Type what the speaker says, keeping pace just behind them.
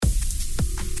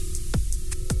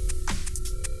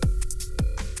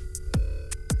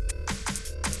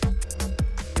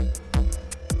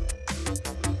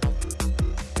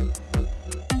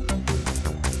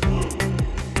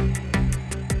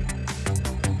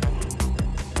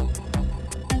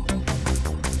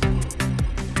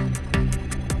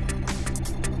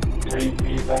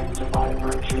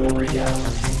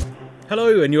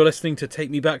Hello, and you're listening to Take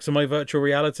Me Back to My Virtual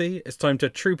Reality. It's time to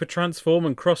Trooper transform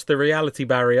and cross the reality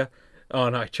barrier. Oh,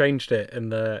 and I changed it in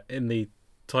the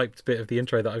typed bit of the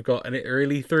intro that I've got, and it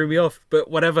really threw me off.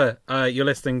 But whatever, you're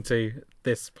listening to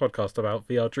this podcast about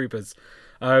VR Troopers.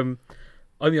 I'm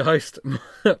your host,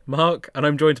 Mark, and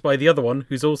I'm joined by the other one,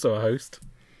 who's also a host.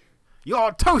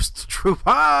 Your toast, Trooper!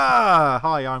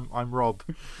 Hi, I'm Rob,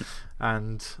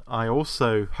 and I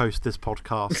also host this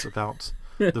podcast about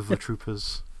the VR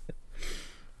Troopers.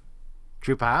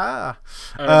 Trooper!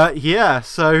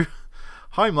 So,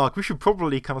 hi Mark, we should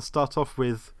probably kind of start off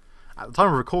with, at the time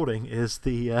of recording, is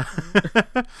the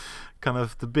kind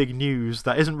of the big news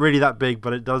that isn't really that big,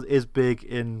 but is big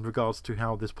in regards to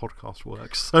how this podcast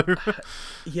works. So,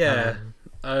 yeah.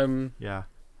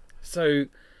 So,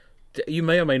 you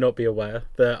may or may not be aware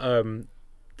that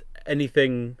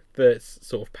anything that's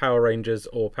sort of Power Rangers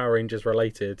or Power Rangers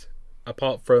related,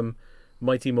 apart from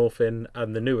Mighty Morphin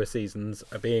and the newer seasons,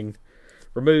 are being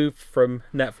removed from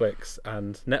Netflix,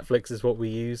 and Netflix is what we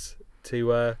use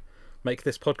to make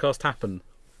this podcast happen.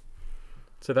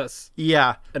 So that's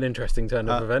an interesting turn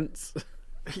of events.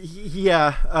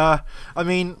 I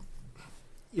mean,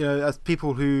 you know, as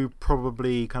people who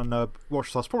probably kind of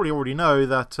watched us probably already know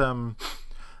that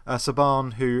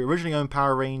Saban, who originally owned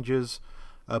Power Rangers,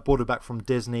 bought it back from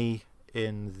Disney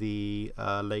in the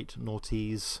late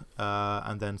noughties,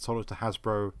 and then sold it to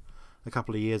Hasbro a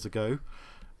couple of years ago.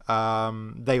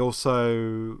 They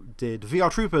also did VR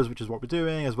Troopers, which is what we're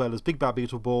doing, as well as Big Bad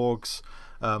Beetleborgs,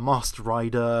 Master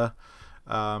Rider,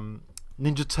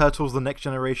 Ninja Turtles: The Next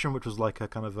Generation, which was like a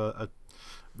kind of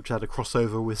which had a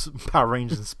crossover with Power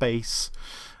Rangers in space,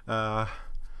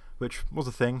 which was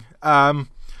a thing. I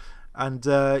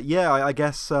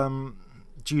guess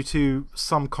due to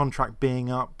some contract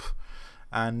being up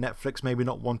and Netflix maybe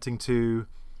not wanting to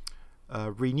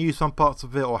renew some parts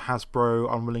of it, or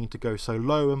Hasbro unwilling to go so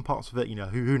low in parts of it, you know,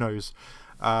 who knows.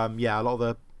 A lot of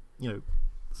the, you know,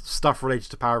 stuff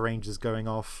related to Power Rangers going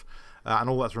off, and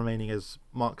all that's remaining, as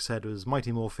Mark said, was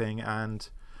Mighty Morphing and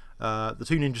the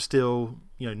two Ninja Steel,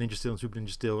 you know, Ninja Steel and Super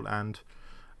Ninja Steel, and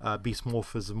Beast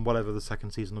Morphers, and whatever the second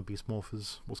season of Beast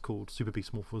Morphers was called, Super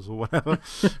Beast Morphers or whatever.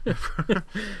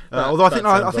 Although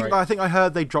I think I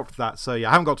heard they dropped that, so yeah,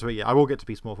 I haven't got to it yet. I will get to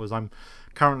Beast Morphers. I'm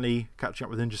currently catching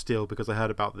up with Ninja Steel because I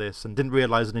heard about this and didn't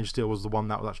realise that Ninja Steel was the one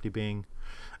that was actually being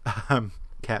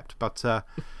kept. But so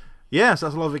that's a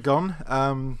lot of it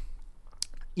gone.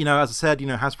 You know, as I said, you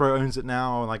know, Hasbro owns it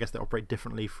now, and I guess they operate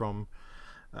differently from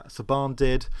Saban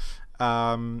did.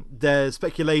 There's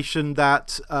speculation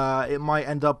that it might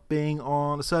end up being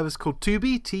on a service called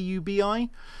Tubi, Tubi.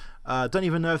 Don't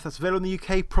even know if that's available in the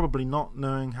UK. Probably not,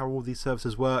 knowing how all these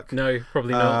services work. No,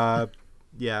 probably not.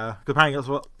 Yeah, apparently that's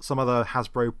what some other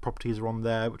Hasbro properties are on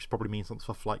there, which probably means some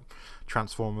stuff like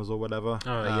Transformers or whatever.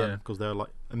 Oh, yeah. Because there are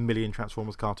like a million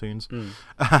Transformers cartoons.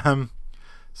 But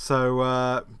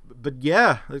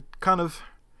yeah, it kind of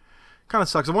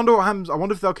sucks. I wonder what happens. I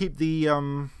wonder if they'll keep the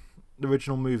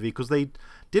original movie, because they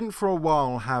didn't for a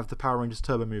while have the Power Rangers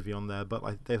Turbo movie on there, but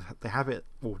like they have it,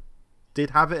 or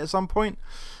did have it at some point.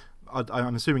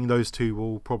 I'm assuming those two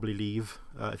will probably leave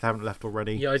if they haven't left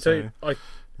already. Yeah,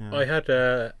 I had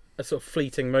a sort of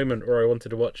fleeting moment where I wanted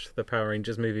to watch the Power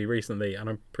Rangers movie recently, and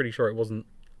I'm pretty sure it wasn't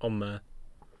on there.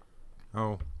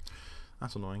 Oh,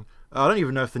 that's annoying. I don't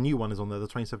even know if the new one is on there, the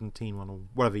 2017 one, or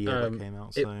whatever year that came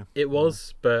out. It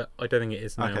was, but I don't think it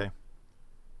is now. Okay.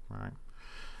 Right.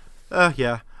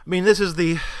 Yeah. I mean, this is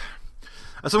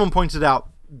as someone pointed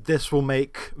out, this will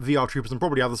make VR Troopers and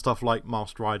probably other stuff like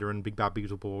Master Rider and Big Bad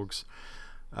Beetleborgs,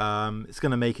 it's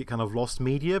going to make it kind of lost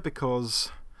media,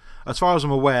 because as far as I'm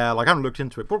aware, like I haven't looked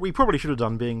into it, but we probably should have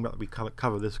done, being that we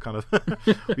cover this kind of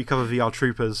we cover VR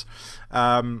Troopers.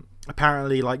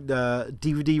 Apparently, like the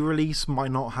DVD release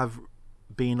might not have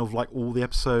been of like all the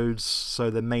episodes, so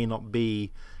there may not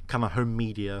be kind of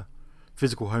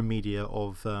physical home media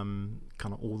of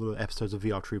kind of all the episodes of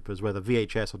VR Troopers, whether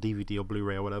VHS or DVD or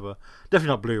Blu-ray or whatever. Definitely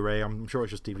not Blu-ray. I'm sure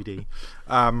it's just DVD.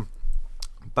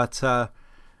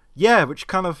 Which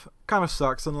kind of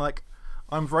sucks. And like,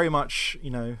 I'm very much, you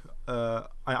know,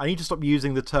 I need to stop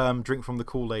using the term "drink from the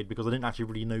Kool-Aid" because I didn't actually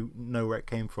really know where it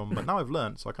came from. But now I've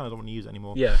learned, so I kind of don't want to use it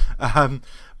anymore. Yeah.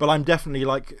 But I'm definitely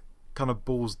like kind of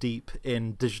balls deep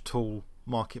in digital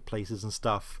marketplaces and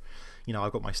stuff. You know,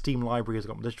 I've got my Steam library, I've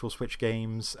got my digital Switch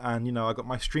games, and you know, I've got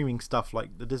my streaming stuff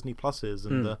like the Disney Pluses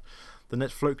and the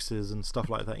Netflixes and stuff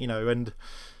like that. You know, and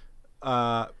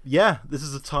this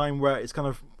is a time where it's kind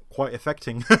of quite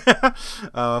affecting for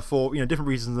different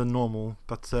reasons than normal.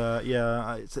 But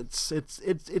it's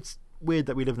weird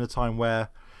that we live in a time where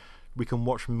we can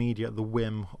watch media at the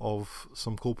whim of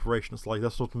some corporation that's like,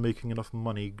 that's not making enough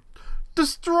money,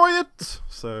 destroy it.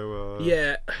 So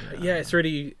yeah, it's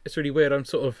really weird.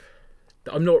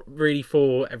 I'm not really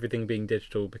for everything being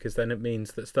digital, because then it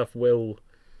means that stuff will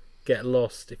get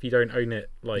lost if you don't own it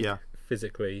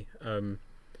physically.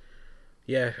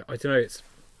 Yeah, I don't know.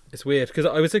 It's weird, because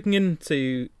I was looking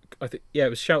into, I think it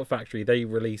was Shout Factory. They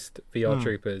released VR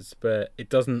Troopers, but it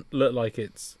doesn't look like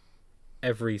it's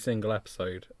every single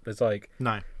episode. There's like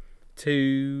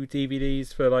 2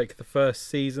 DVDs for like the first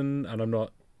season, and I'm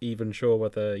not even sure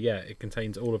whether it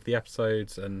contains all of the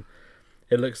episodes, and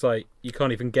it looks like you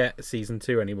can't even get season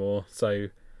 2 anymore. So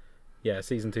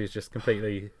season 2 is just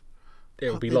completely,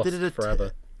 it'll be lost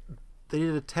forever. They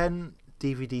did a 10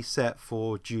 DVD set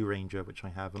for Zyuranger, which I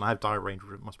have, and I have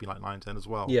Dairanger. It must be like 9, 10 as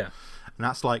well. Yeah, and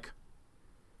that's like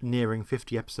nearing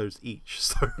 50 episodes each.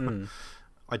 So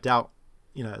I doubt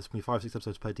it's gonna be 5-6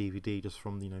 episodes per DVD just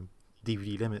from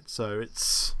DVD limit. So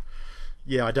it's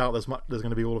I doubt there's going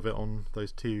to be all of it on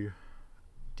those 2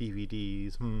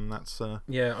 DVDs. That's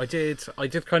I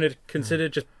did kind of consider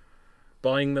just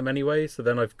buying them anyway. So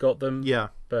then I've got them. Yeah,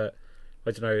 but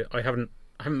I don't know. I haven't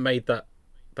made that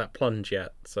plunge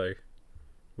yet. So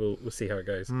we'll see how it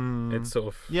goes. It's sort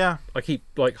of I keep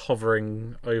like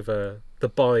hovering over the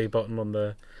buy button on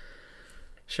the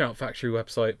Shout Factory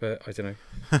website, but I don't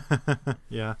know.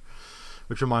 Yeah,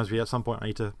 which reminds me, at some point I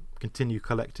need to continue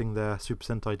collecting their Super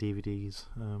Sentai DVDs,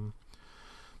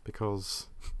 because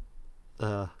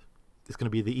it's going to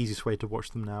be the easiest way to watch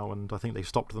them now, and I think they've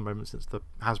stopped at the moment since the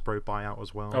Hasbro buyout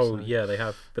as well. Oh, so, yeah, they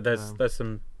have. But there's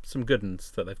some good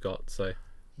ones that they've got. So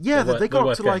yeah, they got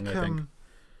up to like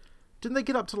didn't they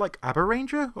get up to like Aber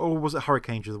Ranger, or was it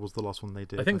Hurricane that was the last one they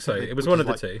did? I think so. It was one of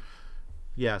the 2.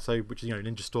 Yeah, so which is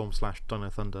Ninja Storm / Dino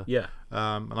Thunder. Yeah.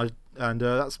 And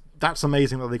that's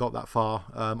amazing that they got that far.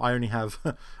 I only have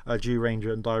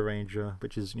Zyuranger and Dairanger,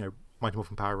 which is Mighty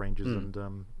Morphin Power Rangers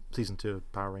and season 2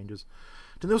 of Power Rangers.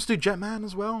 Did they also do Jetman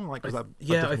as well? Like, I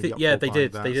think they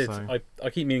did. They did. So. I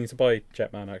keep meaning to buy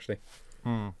Jetman actually,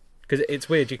 because it's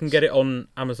weird. You can get it on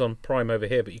Amazon Prime over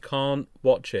here, but you can't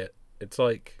watch it. It's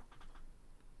like,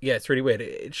 it's really weird.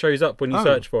 It shows up when you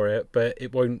search for it, but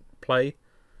it won't play.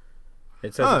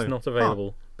 It says it's not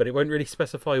available, but it won't really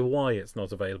specify why it's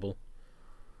not available.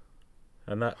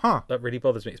 And that really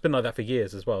bothers me. It's been like that for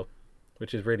years as well,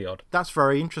 which is really odd. That's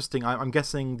very interesting. I'm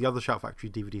guessing the other Shout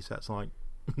Factory DVD sets aren't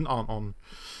on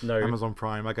Amazon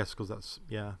Prime, I guess, because that's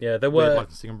there were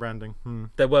licensing and branding.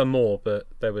 There were more, but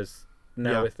there was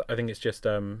now. I think it's just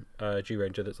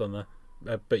Zyuranger that's on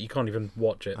there, but you can't even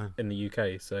watch it in the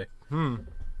UK. So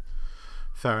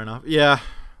fair enough. Yeah,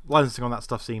 licensing on that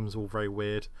stuff seems all very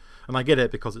weird, and I get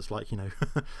it because it's like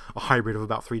a hybrid of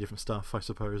about 3 different stuff, I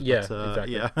suppose. Yeah,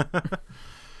 exactly. Yeah.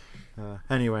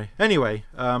 Anyway,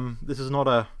 this is not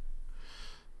a.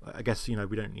 I guess we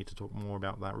don't need to talk more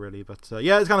about that really, but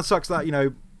it kind of sucks that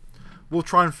we'll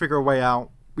try and figure a way out.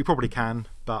 We probably can,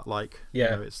 but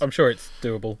I'm sure it's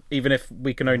doable. Even if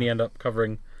we can only end up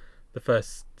covering the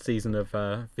first season of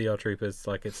VR Troopers,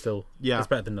 it's still it's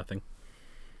better than nothing.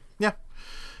 Yeah,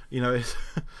 it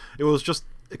was just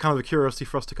kind of a curiosity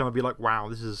for us to kind of be like, wow,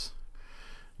 this is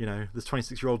this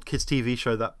 26-year-old kids TV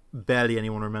show that barely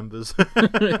anyone remembers.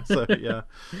 So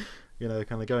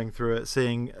kind of going through it,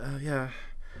 seeing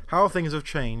how things have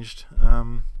changed.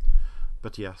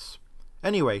 But yes.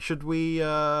 Anyway, should we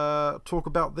talk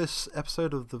about this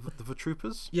episode of the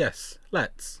Troopers? Yes,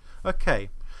 let's. Okay.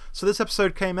 So this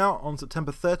episode came out on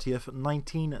September 30th,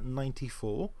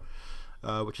 1994,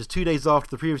 which is 2 days after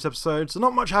the previous episode. So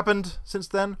not much happened since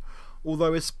then,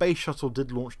 although a space shuttle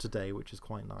did launch today, which is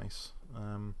quite nice.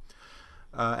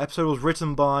 Episode was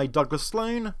written by Douglas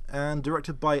Sloan and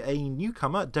directed by a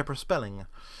newcomer, Deborah Spelling.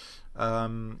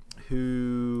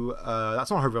 Who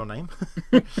that's not her real name.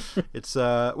 It's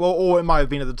or it might have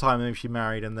been at the time. Maybe she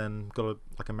married and then got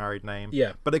a married name.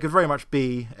 Yeah, but it could very much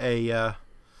be a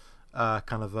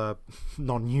kind of a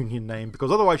non-union name,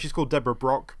 because otherwise she's called Deborah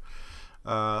Brock.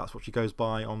 That's what she goes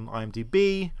by on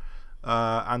IMDb,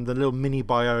 and the little mini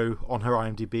bio on her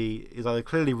IMDb is either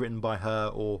clearly written by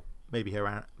her or maybe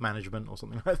her management or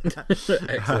something like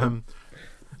that.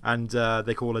 And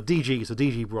they call her DG, so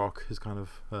DG Brock is kind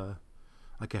of,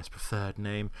 I guess, preferred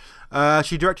name.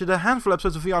 She directed a handful of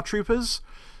episodes of VR Troopers,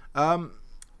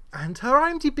 and her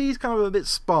IMDb is kind of a bit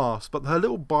sparse, but her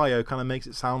little bio kind of makes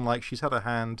it sound like she's had a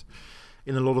hand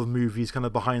in a lot of movies, kind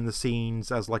of behind the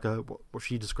scenes, as like what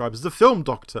she describes as a film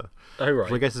doctor. Oh, right.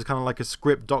 Which I guess is kind of like a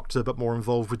script doctor, but more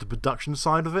involved with the production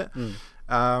side of it.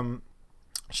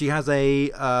 She has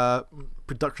a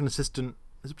production assistant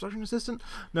Is it production assistant?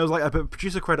 No, it was like a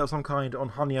producer credit of some kind on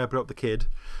Honey, I Blew Up the Kid,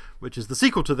 which is the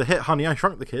sequel to the hit Honey, I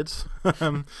Shrunk the Kids.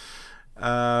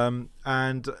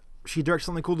 And she directed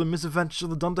something called The Misadventures of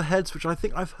the Dunderheads, which I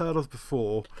think I've heard of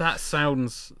before. That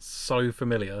sounds so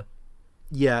familiar.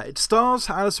 Yeah, it stars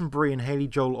Alison Brie and Haley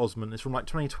Joel Osment. It's from like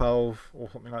 2012 or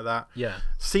something like that. Yeah.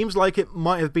 Seems like it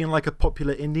might have been like a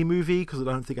popular indie movie because I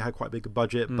don't think it had quite a big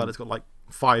budget, but it's got like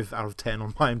 5 out of 10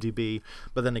 on IMDb.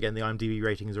 But then again, the IMDb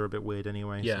ratings are a bit weird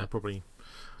anyway, so probably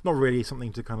not really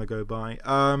something to kind of go by.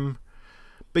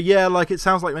 But yeah, like it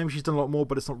sounds like maybe she's done a lot more,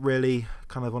 but it's not really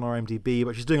kind of on our IMDb.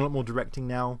 But she's doing a lot more directing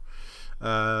now.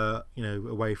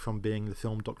 Away from being the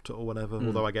film doctor or whatever.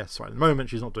 Although I guess right at the moment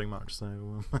she's not doing much.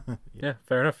 So yeah,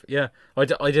 fair enough. Yeah, I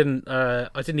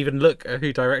didn't even look at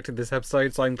who directed this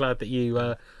episode, so I'm glad that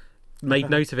you made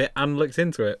note of it and looked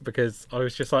into it, because I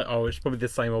was just like, oh, it's probably the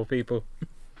same old people.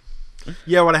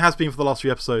 Yeah, well, it has been for the last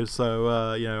 3 episodes. So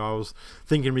I was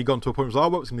thinking we got to a point where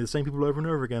it's going to be the same people over and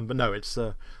over again, but no, it's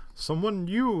someone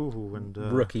new and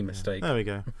rookie mistake. There we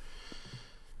go.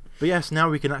 But yes, now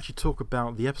we can actually talk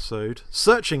about the episode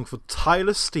Searching for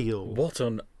Tyler Steele. What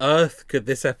on earth could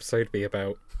this episode be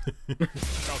about?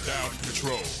 Countdown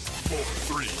control. 4,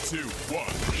 3, 2, 1.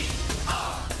 We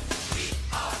are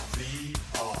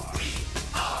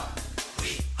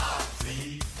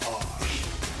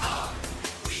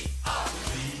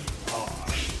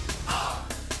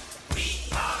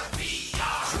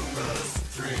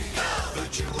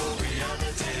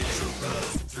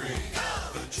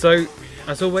So,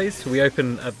 as always, we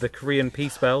open at the Korean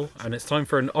Peace Bell, and it's time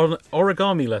for an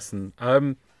origami lesson.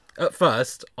 At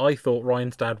first, I thought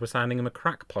Ryan's dad was handing him a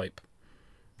crack pipe.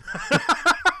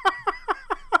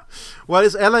 Well,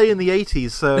 it's LA in the 80s,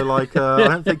 so like I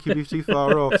don't think you'd be too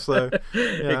far off. So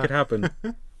It could happen.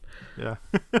 Yeah.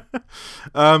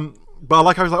 But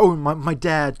like I was like, oh, my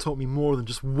dad taught me more than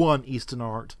just one Eastern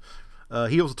art.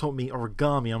 He also taught me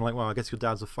origami. I'm like, well, I guess your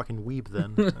dad's a fucking weeb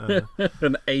then.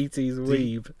 An 80s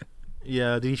weeb.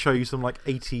 Yeah, did he show you some like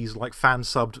 80s like fan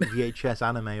subbed VHS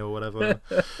anime or whatever?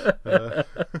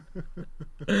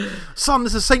 Son,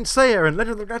 this is Saint Seiya and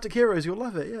Legend of the Galactic Heroes. You'll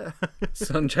love it, yeah.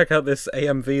 Son, check out this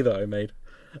AMV that I made.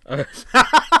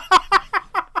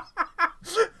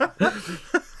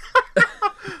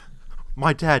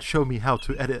 My dad showed me how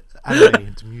to edit anime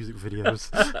into music videos.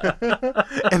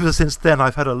 Ever since then,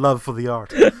 I've had a love for the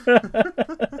art.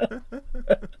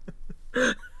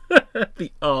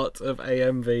 The art of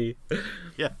AMV.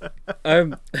 Yeah.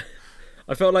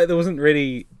 I felt like there wasn't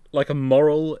really like a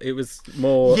moral. It was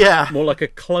more like a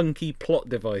clunky plot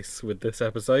device with this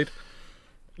episode.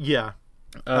 Yeah.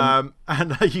 And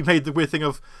you made the weird thing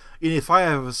of, if I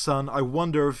have a son, I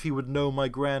wonder if he would know my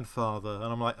grandfather. And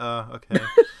I'm like, okay.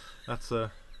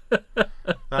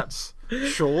 That's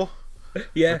sure.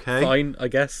 Yeah, okay. Fine, I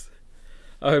guess.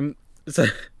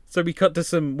 So we cut to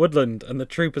some woodland, and the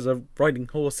troopers are riding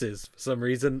horses for some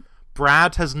reason.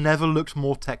 Brad has never looked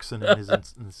more Texan in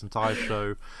this entire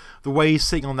show. The way he's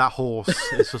sitting on that horse,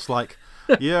 it's just like,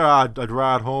 yeah, I'd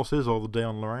ride horses all the day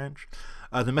on the ranch.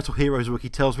 The Metal Heroes wiki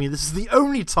tells me this is the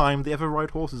only time they ever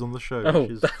ride horses on the show,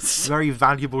 which is that's very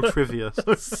valuable trivia.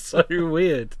 so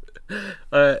weird.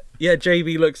 Yeah,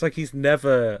 JB looks like he's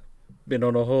never been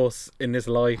on a horse in his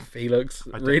life. He looks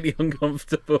really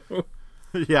uncomfortable.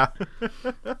 Yeah.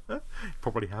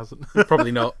 Probably hasn't.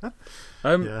 Probably not.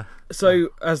 Yeah. So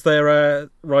as they're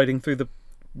riding through the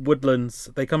woodlands,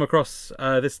 they come across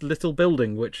this little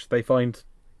building which they find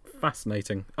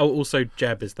fascinating. Oh, also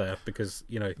Jeb is there because,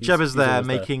 Jeb is there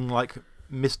making like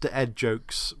Mr. Ed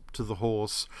jokes to the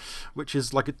horse, which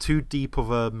is like a too deep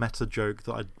of a meta joke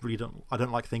that I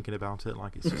don't like thinking about it.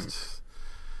 Like it's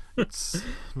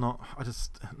not.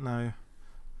 No.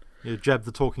 Jeb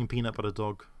the talking peanut butter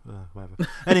dog, whatever.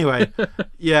 Anyway,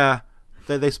 yeah,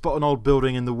 they spot an old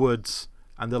building in the woods,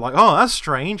 and they're like, "Oh, that's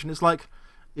strange." And it's like,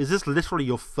 is this literally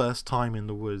your first time in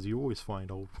the woods? You always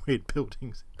find old weird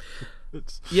buildings.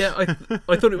 Yeah,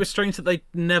 I thought it was strange that they'd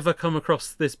never come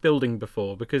across this building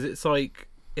before, because it's like,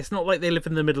 it's not like they live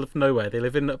in the middle of nowhere. They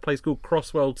live in a place called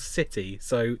Crossworld City,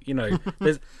 so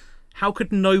how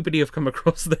could nobody have come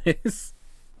across this?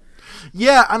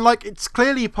 Yeah, and like it's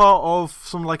clearly part of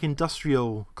some like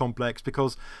industrial complex,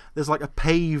 because there's like a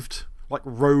paved like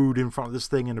road in front of this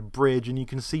thing and a bridge, and you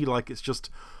can see like it's just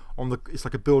it's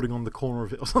like a building on the corner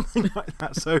of it or something like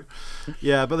that. So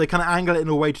yeah, but they kind of angle it in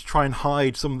a way to try and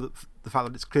hide some of the fact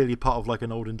that it's clearly part of like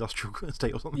an old industrial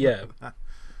estate or something. Yeah. Like that.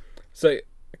 So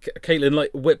Caitlin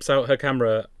like whips out her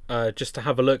camera just to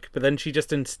have a look, but then she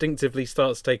just instinctively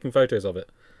starts taking photos of it.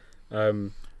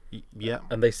 Yeah.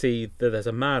 And they see that there's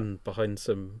a man behind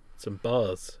some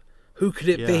bars. Who could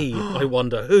it be? I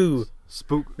wonder. Who?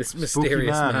 this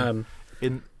mysterious man.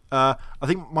 In I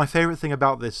think my favourite thing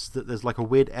about this is that there's like a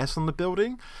weird S on the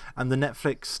building, and the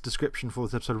Netflix description for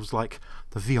this episode was like,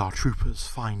 the VR troopers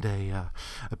find a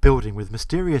building with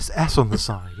mysterious S on the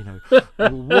side. You know,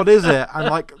 what is it? And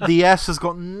like the S has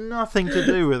got nothing to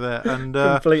do with it, and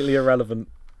completely irrelevant.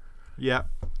 Yeah.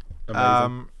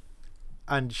 Amazing.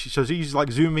 And she's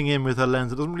like zooming in with her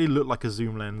lens. It doesn't really look like a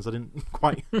zoom lens. I didn't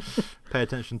quite pay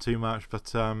attention too much,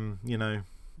 but you know.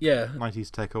 Yeah.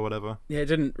 90s tech or whatever. Yeah, it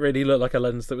didn't really look like a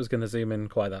lens that was going to zoom in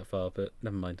quite that far, but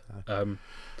never mind.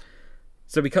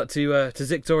 So we cut to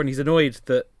Zictor, and he's annoyed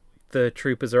that the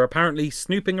troopers are apparently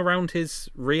snooping around his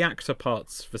reactor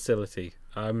parts facility.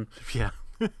 Yeah.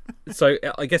 So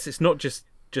I guess it's not just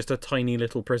a tiny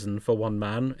little prison for one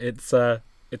man. It's a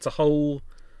whole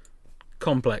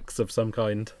complex of some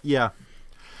kind. Yeah.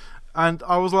 And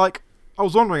I was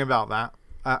wondering about that.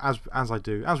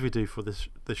 As we do for this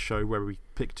show, where we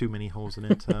pick too many holes in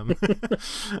it.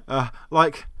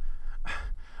 Like,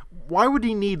 why would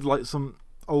he need like some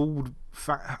old?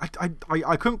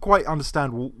 I couldn't quite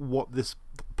understand what this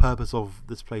purpose of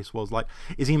this place was. Like,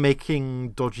 is he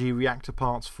making dodgy reactor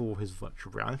parts for his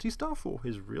virtual reality stuff or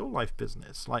his real life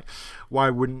business? Like, why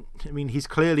wouldn't? I mean, he's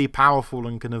clearly powerful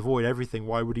and can avoid everything.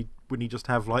 Why wouldn't he just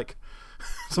have like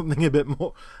something a bit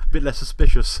less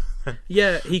suspicious?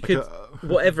 Yeah, he could.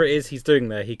 Whatever it is he's doing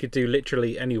there, he could do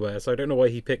literally anywhere. So I don't know why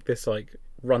he picked this like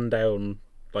rundown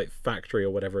like factory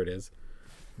or whatever it is.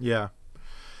 Yeah.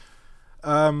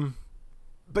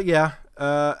 But yeah.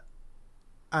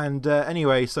 And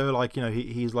anyway, so like, you know,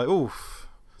 he's like, oof,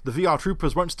 the VR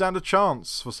troopers won't stand a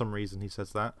chance. For some reason, he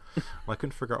says that. I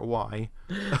couldn't figure out why.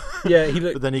 Yeah, he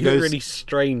looked. But then he looked goes really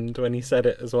strained when he said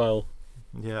it as well.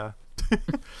 Yeah.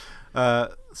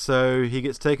 So he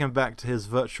gets taken back to his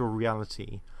virtual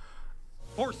reality.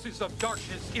 Forces of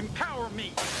darkness, empower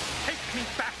me! Take me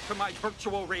back to my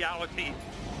virtual reality!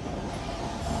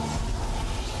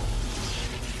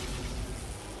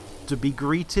 To be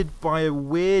greeted by a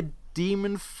weird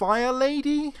demon fire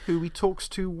lady who he talks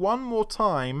to one more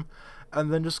time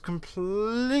and then just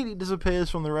completely disappears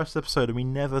from the rest of the episode, and we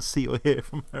never see or hear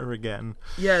from her again.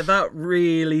 Yeah, that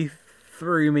really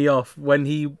threw me off when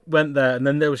he went there, and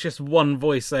then there was just one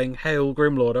voice saying "Hail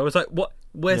Grimlord." I was like, "What?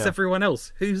 Where's everyone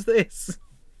else? Who's this?"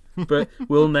 But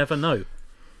we'll never know.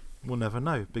 We'll never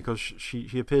know, because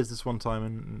she appears this one time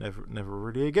and never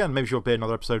really again. Maybe she'll appear in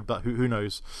another episode, but who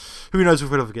knows? Who knows if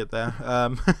we'll ever get there?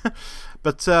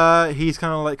 But he's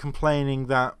kind of like complaining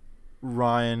that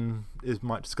Ryan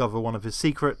might discover one of his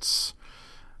secrets,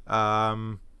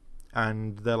 and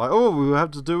they're like, "Oh, we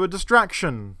have to do a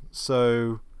distraction."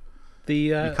 So we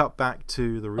cut back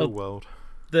to the real world.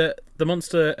 The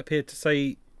monster appeared to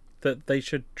say that they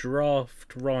should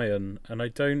draft Ryan, and I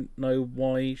don't know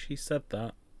why she said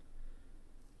that.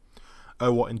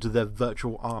 Oh, what, into their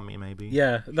virtual army, maybe?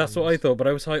 Yeah, that's what I thought, but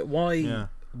I was like, why? Yeah.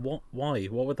 Why?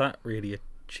 What would that really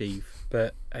achieve?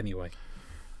 But anyway.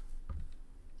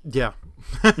 Yeah.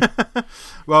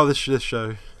 Well, this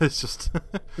show, it's just...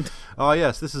 Oh,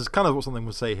 yes, this is kind of what something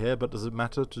would say here, but does it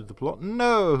matter to the plot?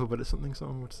 No, but it's something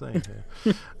someone would say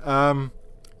here.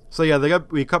 So yeah,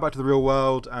 we cut back to the real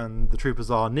world, and the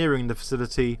troopers are nearing the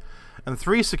facility, and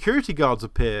 3 security guards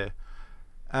appear.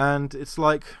 And it's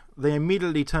like they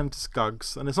immediately turn to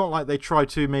Skugs, and it's not like they try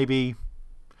to maybe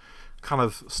kind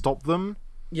of stop them.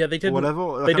 Yeah, they didn't.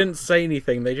 Whatever. They didn't say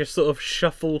anything. They just sort of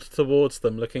shuffled towards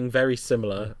them, looking very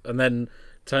similar, and then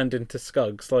turned into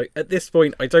Skugs. Like, at this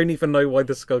point, I don't even know why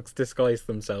the Skugs disguise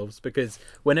themselves, because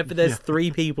whenever there's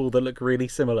 3 people that look really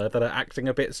similar that are acting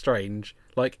a bit strange,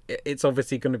 like, it's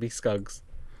obviously going to be Skugs.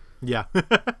 Yeah.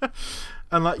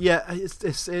 And like, yeah,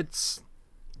 it's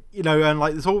you know, and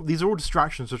like these are all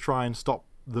distractions to try and stop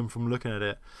them from looking at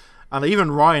it. And even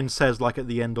Ryan says, like, at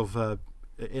the end of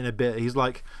in a bit, he's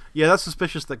like, yeah, that's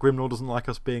suspicious that Grimnor doesn't like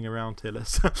us being around here.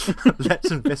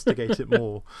 Let's investigate it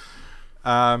more.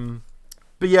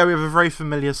 But yeah, we have a very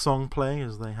familiar song play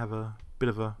as they have a bit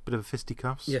of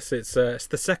fisticuffs. Yes, it's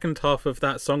the second half of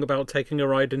that song about taking a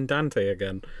ride in Dante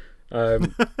again,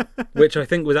 which I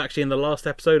think was actually in the last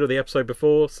episode or the episode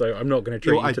before. So I'm not going to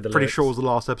treat you to the lyrics. I'm pretty sure it was the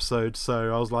last episode.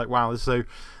 So I was like, wow, this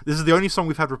is the only song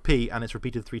we've had repeat, and it's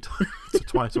repeated 3 times,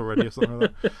 twice already, or something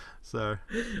like that. So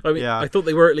I mean, yeah. I thought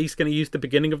they were at least going to use the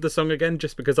beginning of the song again,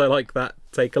 just because I like that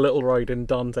 "take a little ride in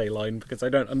Dante" line, because I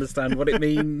don't understand what it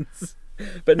means.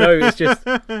 But no, it's just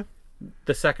the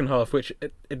second half, which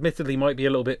admittedly might be a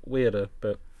little bit weirder,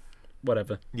 but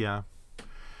whatever. Yeah.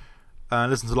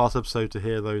 Listen to the last episode to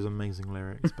hear those amazing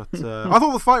lyrics. But I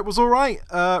thought the fight was alright.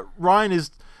 Ryan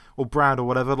is, or Brad or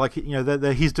whatever, like, you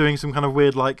know, he's doing some kind of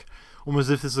weird, like, almost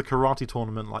as if this is a karate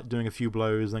tournament, like doing a few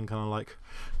blows, then kind of like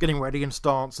getting ready in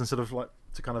stance instead of like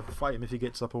to kind of fight him if he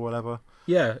gets up or whatever.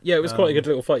 Yeah, it was quite a good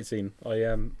little fight scene. I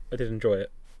did enjoy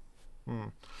it.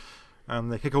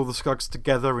 And they kick all the Skugs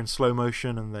together in slow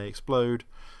motion, and they explode.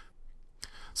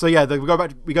 So yeah, we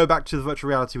go back to the virtual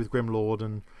reality with Grimlord,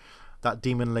 and that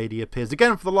demon lady appears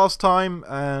again for the last time,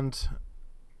 and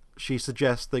she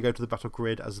suggests they go to the battle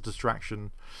grid as a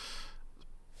distraction.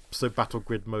 So battle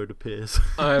grid mode appears.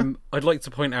 I'd like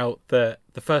to point out that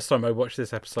the first time I watched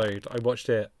this episode, I watched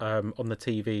it on the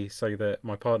TV so that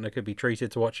my partner could be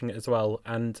treated to watching it as well.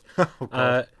 And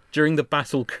during the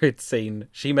battle grid scene,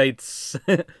 she made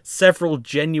several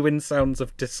genuine sounds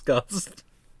of disgust.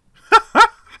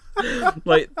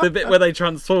 Like the bit where they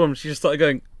transform, she just started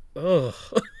going, "Ugh."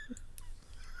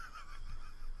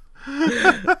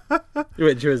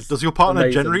 Which was Does your partner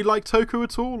amazing. generally like Toku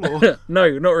at all? Or?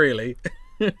 No, not really.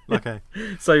 Okay.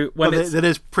 So when it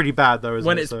is pretty bad though,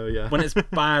 isn't it? it's So yeah. when it's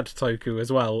bad Toku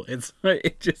as well,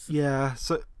 it just Yeah.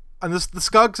 So and the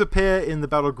Skugs appear in the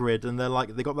battle grid, and they're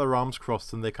like they got their arms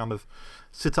crossed, and they kind of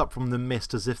sit up from the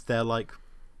mist as if they're like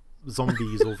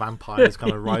zombies or vampires,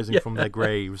 kind of rising from their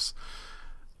graves.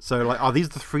 So like, are these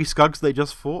the 3 Skugs they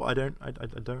just fought? I don't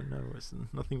know. It's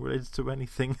nothing related to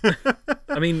anything.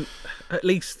 I mean, at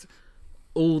least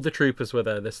all the troopers were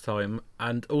there this time,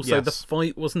 and also the Yes.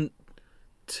 fight wasn't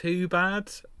too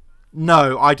bad.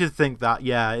 No, I did think that.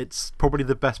 Yeah, it's probably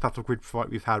the best battle grid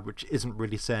fight we've had, which isn't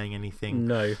really saying anything.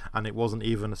 No. And it wasn't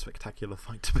even a spectacular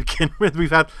fight to begin with. We've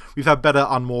had better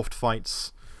unmorphed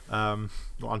fights, or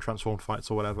untransformed fights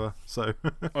or whatever. So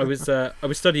I was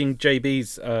studying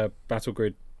JB's battle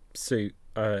grid suit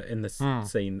in this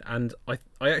scene, and I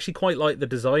actually quite like the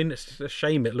design. It's just a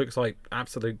shame it looks like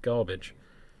absolute garbage.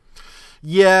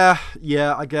 yeah,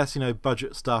 I guess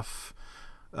budget stuff.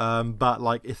 But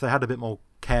like if they had a bit more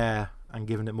care and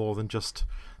given it more than just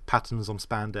patterns on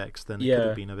spandex, then it could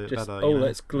have been a bit just, better.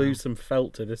 let's glue some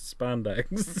felt to this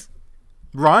spandex.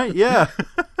 Right? Yeah.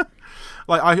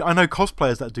 Like I know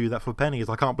cosplayers that do that for pennies.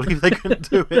 I can't believe they couldn't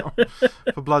do it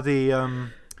for bloody for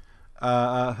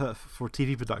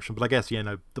TV production. But I guess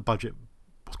the budget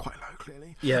was quite low.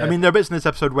 Clearly, Yeah. I mean, there are bits in this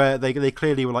episode where they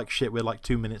clearly were like, shit, we're like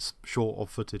 2 minutes short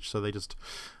of footage, so they just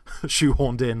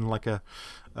shoehorned in like a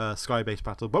sky-based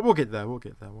battle. But we'll get there.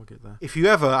 If you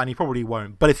ever, and you probably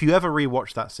won't, but if you ever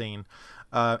rewatch that scene,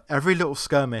 every little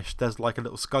skirmish, there's like a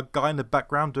little Skug guy in the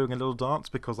background doing a little dance,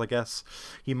 because I guess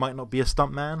he might not be a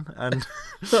stuntman and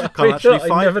can't actually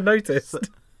fight. I never noticed.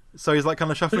 So he's like kind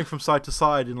of shuffling from side to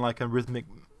side in like a rhythmic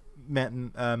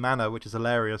manner, which is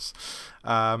hilarious.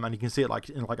 And you can see it like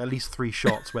in like at least 3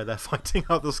 shots where they're fighting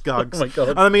other Skugs. Oh my God.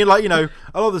 And I mean, like, a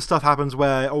lot of this stuff happens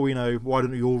where, why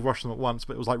don't you all rush them at once?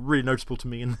 But it was like really noticeable to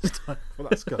me in this time for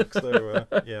that Skug. So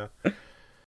yeah.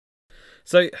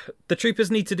 So the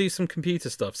troopers need to do some computer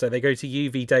stuff, so they go to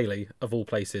UV Daily of all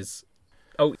places.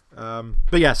 Oh,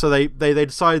 but yeah, so they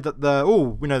decide that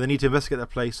they need to investigate that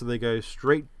place, so they go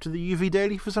straight to the UV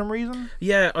Daily for some reason.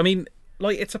 yeah. I mean,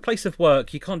 like, it's a place of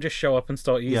work. You can't just show up and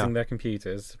start using their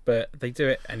computers, but they do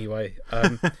it anyway.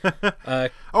 Oh,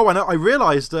 I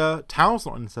realised Tao's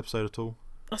not in this episode at all.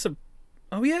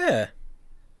 Oh yeah,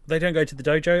 they don't go to the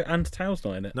dojo, and Tao's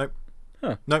not in it. Nope.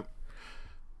 Huh. Nope.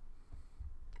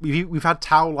 We've had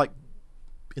Tao like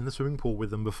in the swimming pool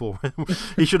with them before.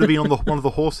 He should have been on one of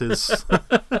the horses.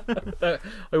 I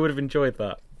would have enjoyed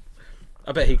that.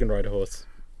 I bet he can ride a horse.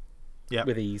 Yeah.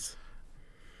 With ease.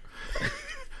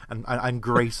 and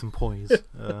grace and poise.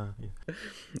 Yeah.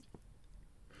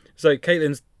 So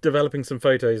Caitlin's developing some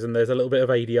photos, and there's a little bit of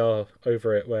ADR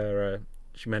over it where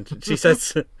she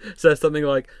says something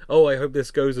like, "Oh, I hope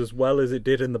this goes as well as it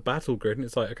did in the battle grid." And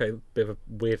it's like, okay, a bit of a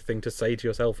weird thing to say to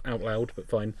yourself out loud, but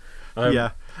fine.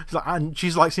 Yeah,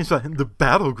 she's like seems like in the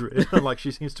battle grid, and like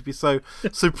she seems to be so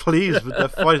pleased with their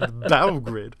fight in the battle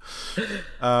grid.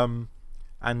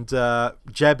 And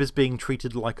Jeb is being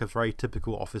treated like a very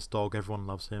typical office dog. Everyone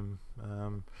loves him,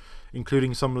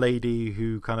 including some lady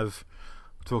who kind of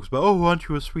talks about, "Oh, aren't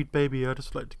you a sweet baby? I'd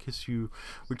just like to kiss you,"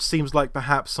 which seems like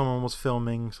perhaps someone was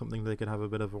filming something they could have a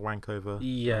bit of a wank over.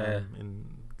 Yeah.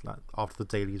 After the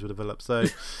dailies were developed, so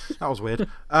that was weird.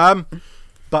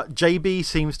 But JB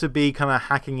seems to be kind of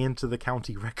hacking into the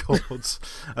county records,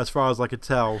 as far as I could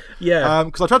tell. Yeah.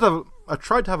 Because I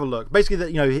tried to have a look. Basically,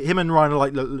 that him and Ryan are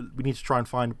like, look, we need to try and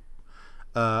find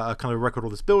a kind of record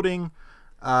of this building.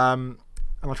 And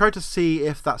I tried to see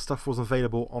if that stuff was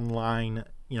available online,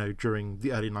 during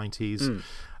the early 90s.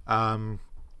 And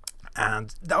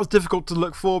that was difficult to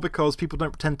look for because people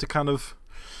don't tend to kind of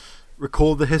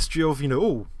record the history of,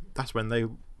 that's when they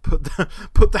put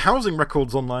the housing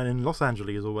records online in Los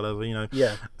Angeles or whatever,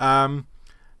 Yeah.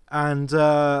 And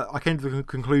I came to the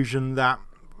conclusion that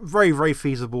very, very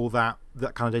feasible that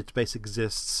that kind of database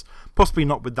exists. Possibly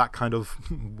not with that kind of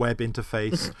web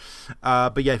interface.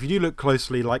 But yeah, if you do look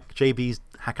closely, like JB's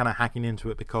kind of hacking into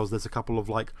it because there's a couple of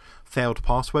like failed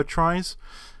password tries.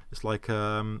 It's like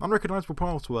unrecognizable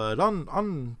password,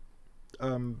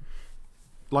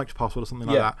 liked password or something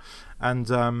like that.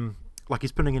 And like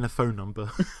he's putting in a phone number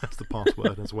as the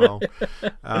password as well.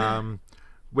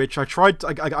 Which I tried.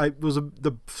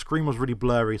 The screen was really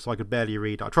blurry, so I could barely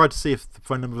read. I tried to see if the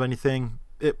phone number was anything.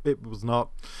 It was not.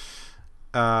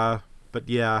 But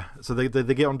yeah, so they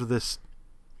get onto this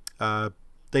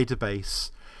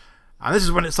database, and this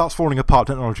is when it starts falling apart.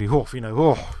 Technology, this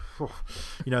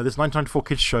 1994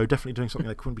 kids show definitely doing something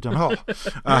that couldn't be done.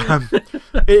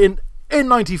 In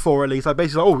 94 at least, I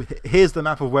basically here's the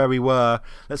map of where we were.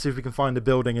 Let's see if we can find the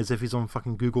building as if he's on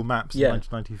fucking Google Maps in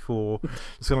 1994.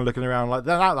 Just kind of looking around like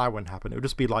that wouldn't happen. It would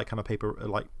just be like kind of paper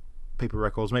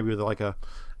records, maybe with like an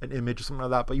image or something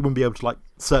like that. But you wouldn't be able to like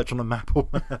search on a map or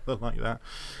whatever like that.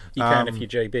 You can if you're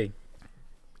JB.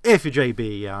 If you're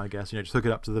JB, yeah, I guess just hook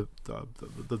it up to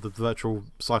the virtual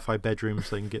sci-fi bedroom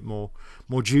so you can get more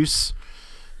juice.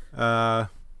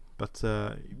 But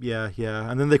yeah,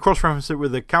 and then they cross-reference it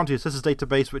with the county assessors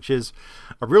database, which is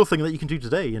a real thing that you can do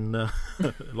today in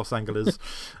Los Angeles,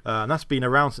 and that's been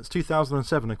around since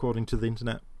 2007, according to the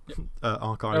Internet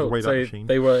Archive. Machine.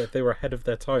 They were ahead of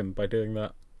their time by doing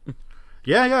that.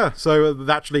 Yeah. So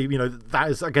actually, that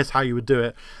is, I guess, how you would do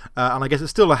it, and I guess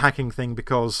it's still a hacking thing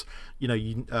because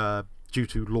due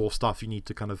to law stuff, you need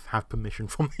to kind of have permission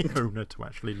from the owner to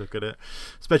actually look at it,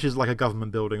 especially as like a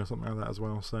government building or something like that as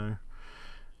well. So.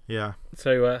 Yeah.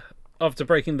 So after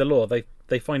breaking the law, they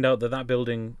find out that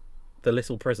building, the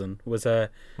little prison, was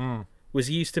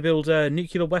used to build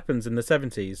nuclear weapons in the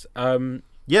 70s.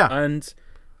 Yeah. And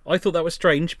I thought that was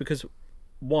strange because,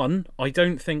 one, I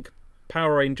don't think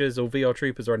Power Rangers or VR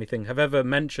Troopers or anything have ever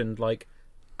mentioned like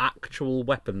actual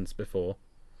weapons before.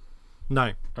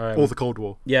 No. Or the Cold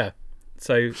War. Yeah.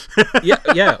 So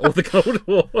yeah, or the Cold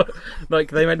War.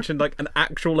 Like they mentioned like an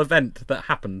actual event that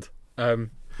happened.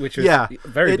 Which was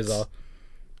very bizarre.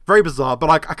 Very bizarre, but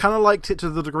I kind of liked it to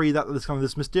the degree that there's kind of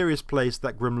this mysterious place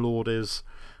that Grimlord is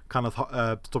kind of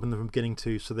stopping them from getting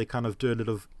to, so they kind of do a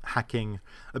little hacking,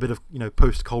 a bit of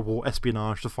post-Cold War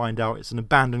espionage to find out it's an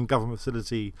abandoned government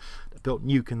facility that built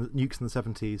nukes in the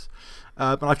 70s.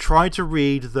 But I tried to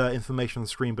read the information on the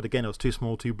screen, but again, it was too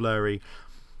small, too blurry.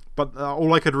 But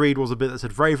all I could read was a bit that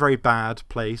said very, very bad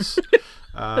place,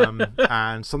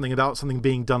 and something about something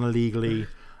being done illegally.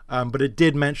 But it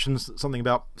did mention something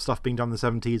about stuff being done in the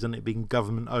 70s and it being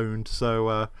government owned,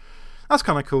 so that's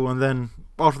kind of cool. And then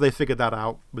after they figured that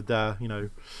out with their,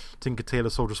 Tinker Tailor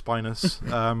Soldier Spinus,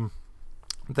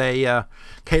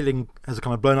 Caitlin has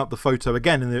kind of blown up the photo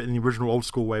again in the original old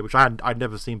school way, which I'd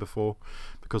never seen before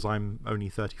because I'm only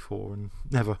 34 and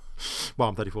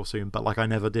I'm 34 soon, but like I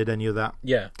never did any of that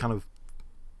kind of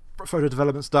photo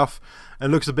development stuff. It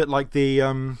looks a bit like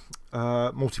the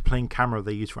multiplane camera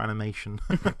they use for animation,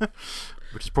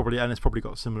 which is probably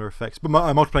got similar effects. But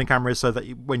multiplane camera is so that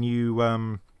when you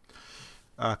when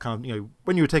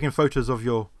you were taking photos of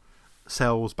your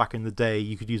cells back in the day,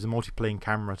 you could use a multiplane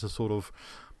camera to sort of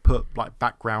put like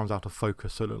backgrounds out of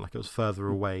focus so it looked like it was further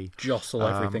away, jostle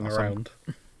everything around.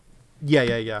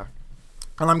 Yeah.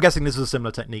 And I'm guessing this is a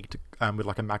similar technique to, with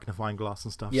like a magnifying glass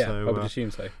and stuff. Yeah, so, I would assume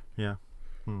so. Yeah.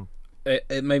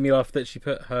 It made me laugh that she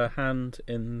put her hand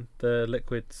in the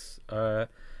liquids. It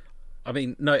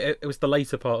was the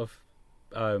later part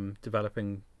of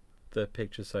developing the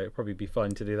pictures, so it'd probably be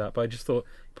fine to do that. But I just thought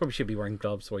you probably should be wearing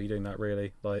gloves while you're doing that.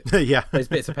 Really, like those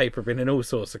bits of paper have been in all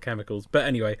sorts of chemicals. But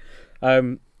anyway,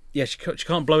 she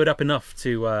can't blow it up enough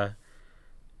to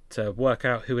work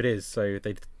out who it is. So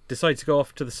they decide to go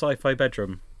off to the sci-fi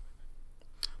bedroom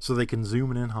so they can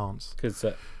zoom and enhance because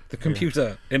the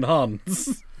computer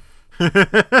enhance.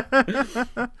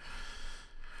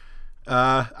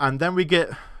 And then we get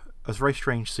a very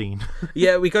strange scene.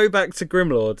 Yeah, we go back to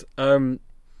Grimlord, and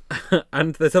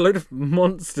there's a load of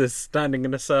monsters standing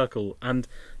in a circle, and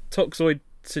Toxoid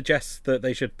suggests that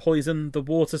they should poison the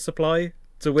water supply,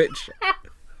 to which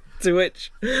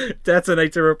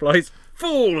Detonator replies,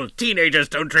 "Fool! Teenagers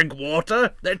don't drink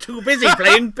water. They're too busy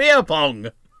playing beer pong."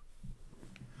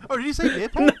 Oh, did you say beer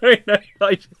pong? No.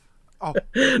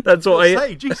 That's what I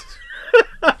say. Jesus.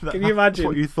 Can you imagine? That's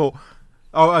what you thought.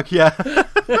 Oh, yeah.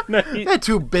 They're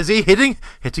too busy hitting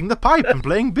the pipe and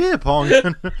playing beer pong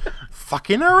and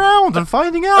fucking around and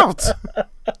finding out.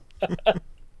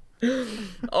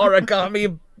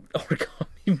 Origami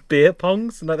beer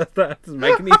pongs? No, that doesn't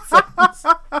make any sense.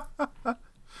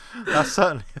 That's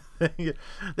certainly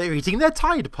They're eating their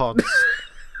Tide Pods.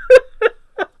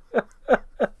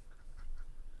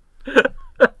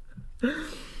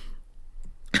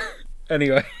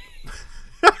 Anyway.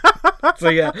 so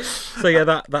yeah,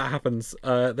 that happens.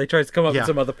 They try to come up with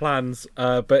some other plans,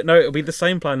 but no, it'll be the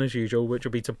same plan as usual, which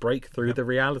will be to break through the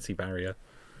reality barrier.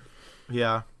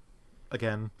 Yeah,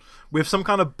 again with some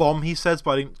kind of bomb, he says,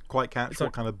 but I didn't quite catch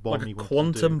what kind of bomb like he wanted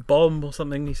quantum to do. bomb or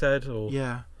something. He said, or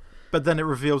Yeah, but then it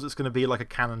reveals it's going to be like a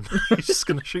cannon. He's just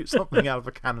going to shoot something out of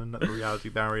a cannon at the reality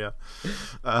barrier.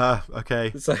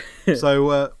 Okay,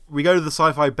 so we go to the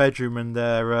sci-fi bedroom, and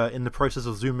they're in the process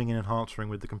of zooming in and answering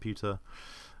with the computer.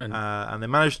 And they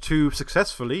managed to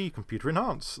successfully computer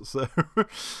enhance. So,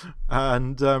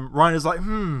 and Ryan is like,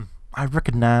 I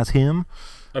recognize him.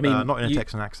 I mean, not in a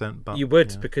Texan accent, but you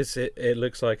would, because it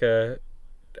looks like a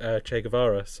Che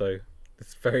Guevara, so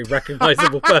it's a very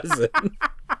recognizable person.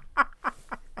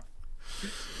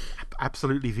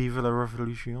 Absolutely, viva la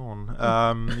revolution.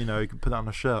 You know, you can put that on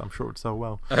a shirt. I'm sure it would sell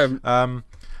well.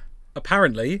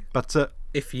 Apparently, but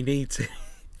if you need to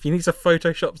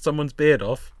Photoshop someone's beard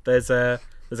off, there's a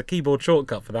keyboard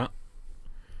shortcut for that,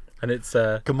 and it's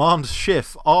Command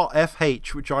Shift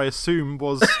RFH, which I assume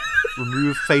was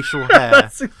remove facial hair.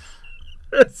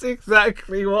 That's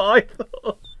exactly what I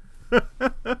thought.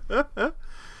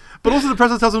 But also, the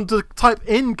president tells them to type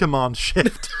in Command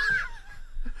Shift.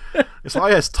 It's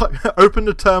like, yes, open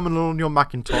the terminal on your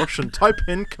Macintosh and type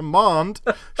in Command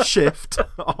Shift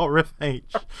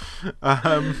RFH.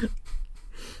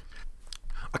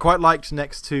 I quite liked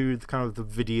next to the kind of the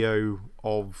video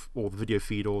or the video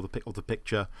feed or the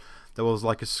picture, there was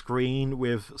like a screen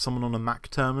with someone on a Mac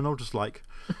terminal just like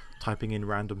typing in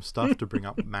random stuff to bring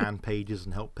up man pages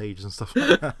and help pages and stuff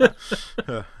like that.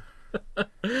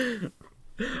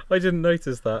 I didn't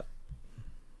notice that.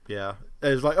 Yeah, it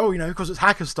was like, oh, you know, because it's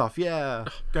hacker stuff. Yeah,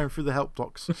 going through the help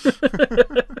docs.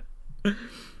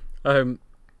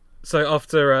 So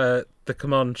after the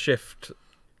Command Shift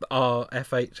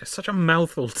RFH, it's such a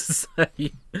mouthful to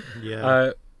say.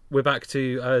 Yeah. We're back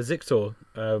to Zictor.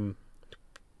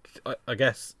 I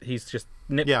guess he's just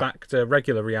nipped back to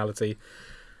regular reality,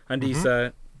 and he's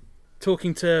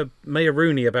talking to Maya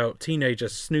Rooney about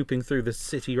teenagers snooping through the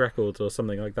city records or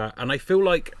something like that. And I feel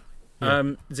like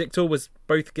Zictor was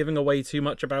both giving away too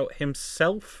much about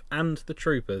himself and the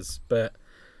troopers, but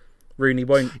Rooney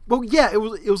won't. Well, yeah, it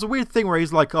was a weird thing where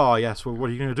he's like, "Oh, yes, well, what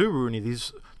are you going to do, Rooney?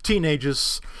 These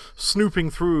teenagers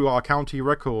snooping through our county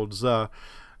records,"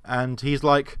 and he's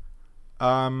like,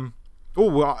 "Oh,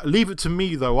 well, leave it to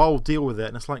me, though. I'll deal with it."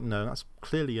 And it's like, no, that's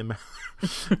clearly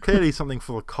clearly something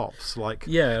for the cops. Like,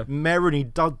 Maya Rooney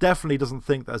definitely doesn't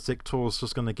think that Zictor's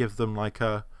just going to give them like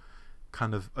a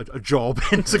kind of a job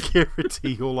in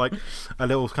security or like a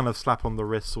little kind of slap on the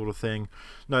wrist sort of thing.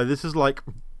 No, this is like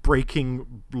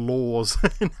breaking laws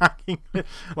and hacking.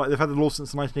 Like, they've had the law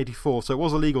since 1984, so it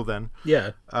was illegal then.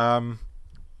 Yeah.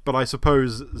 But I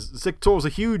suppose Zictor's a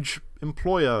huge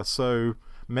employer, so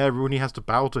Mayor Rooney has to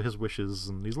bow to his wishes,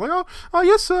 and he's like, oh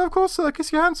yes, sir, of course, sir,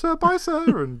 kiss your hand, sir, bye,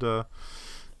 sir, and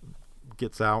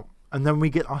gets out. And then we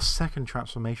get our second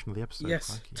transformation of the episode.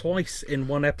 Yes, twice in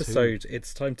one episode.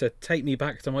 It's time to take me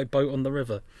back to my boat on the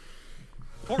river.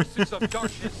 Forces of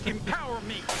darkness, empower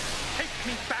me! Take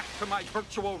me back to my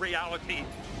virtual reality!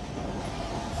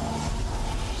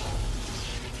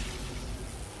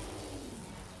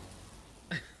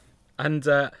 And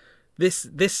this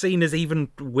scene is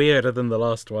even weirder than the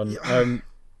last one.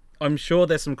 I'm sure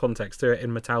there's some context to it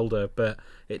in Metalda, but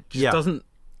it just doesn't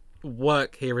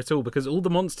work here at all, because all the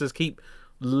monsters keep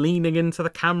leaning into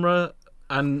the camera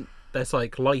and there's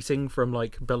like lighting from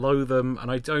like below them,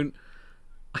 and I don't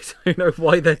know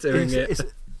why they're doing it.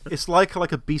 It's like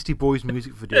a Beastie Boys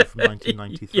music video from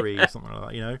 1993 or something like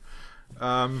that, you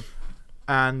know.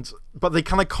 But they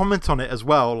kind of comment on it as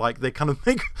well. Like, they kind of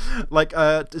make like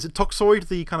is it Toxoid,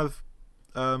 the kind of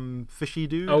fishy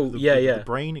dude? The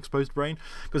brain, exposed brain,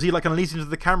 because he like kind of leans into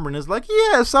the camera and is like,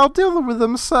 yes, I'll deal with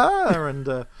them, sir.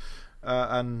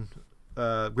 And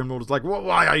Grimlord is like,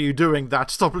 why are you doing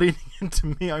that? Stop leaning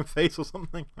into me, I'm face, or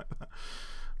something like that.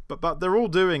 But they're all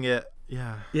doing it.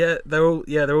 Yeah, they're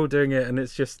all doing it, and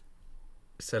it's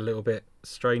a little bit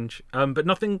strange. But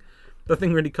nothing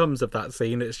really comes of that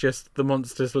scene. It's just the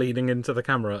monsters leaning into the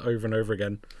camera over and over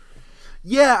again.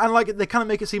 Yeah, and like they kind of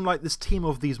make it seem like this team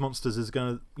of these monsters is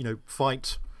going to, you know,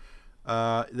 fight.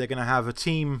 They're going to have a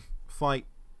team fight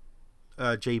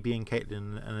JB and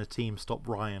Caitlin, and a team stop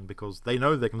Ryan, because they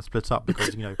know they're going to split up,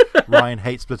 because, you know, Ryan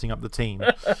hates splitting up the team.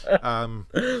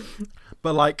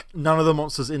 But like none of the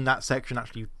monsters in that section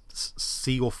actually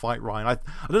see or fight Ryan. I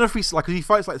don't know if he's like, he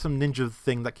fights like some ninja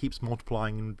thing that keeps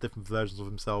multiplying in different versions of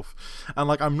himself, and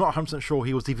like I'm not 100% sure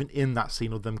he was even in that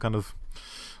scene of them kind of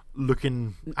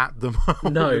looking at them.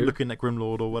 No. Looking at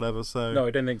Grimlord or whatever. So No,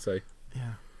 I don't think so.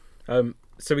 yeah.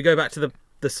 So we go back to the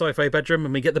sci-fi bedroom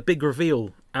and we get the big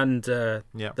reveal, and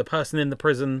the person in the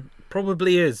prison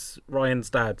probably is Ryan's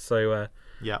dad. So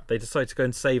Yeah. they decide to go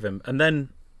and save him, and then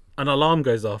an alarm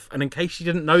goes off, and in case you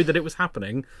didn't know that it was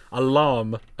happening,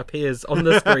 alarm appears on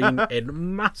the screen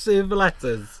in massive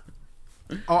letters.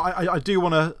 Oh, I do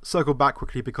want to circle back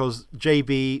quickly because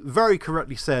JB very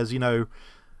correctly says,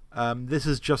 this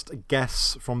is just a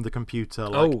guess from the computer.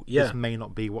 Like, this may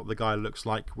not be what the guy looks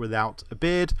like without a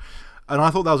beard. And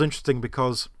I thought that was interesting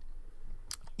because,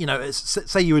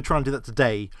 say you were trying to do that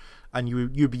today, and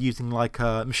you'd be using like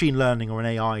machine learning or an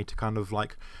AI to kind of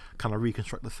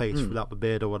reconstruct the face without the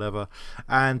beard or whatever.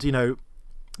 And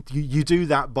you do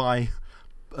that by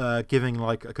giving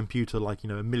like a computer like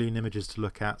a million images to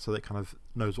look at, so that it kind of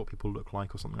knows what people look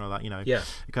like or something like that.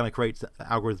 It kind of creates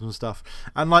algorithms and stuff.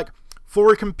 And like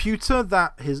for a computer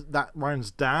that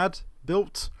Ryan's dad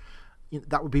built,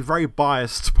 that would be very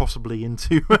biased possibly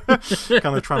into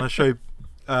kind of trying to show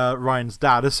Ryan's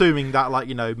dad, assuming that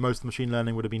most of the machine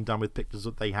learning would have been done with pictures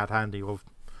that they had handy of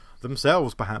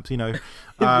themselves, perhaps.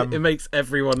 It makes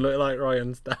everyone look like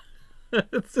Ryan's dad.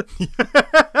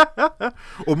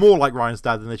 Or more like Ryan's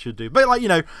dad than they should do. But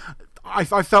I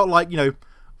felt like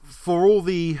for all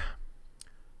the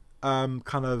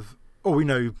kind of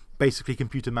basically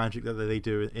computer magic that they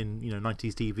do in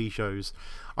 90s TV shows,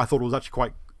 I thought it was actually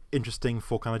quite interesting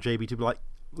for kind of JB to be like,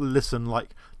 listen,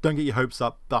 like, don't get your hopes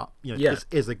up, but this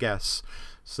is a guess.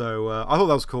 So I thought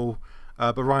that was cool.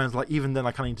 But Ryan's like, even then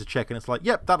I kind of need to check, and it's like,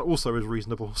 yep, that also is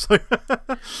reasonable. So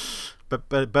but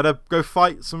better go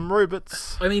fight some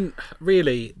robots. I mean,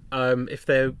 really, if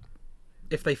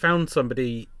they found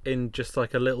somebody in just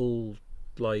like a little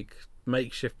like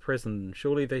makeshift prison,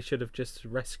 surely they should have just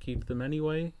rescued them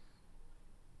anyway.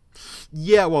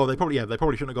 Yeah, well, they probably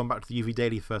shouldn't have gone back to the UV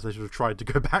Daily first. They should have tried to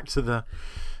go back to the,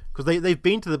 because they've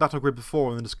been to the battle grid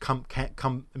before and then just can't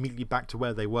come immediately back to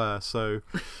where they were. So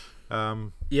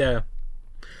yeah,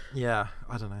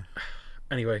 I don't know.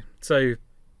 Anyway, so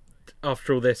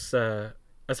after all this,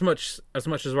 as much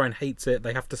as Ryan hates it,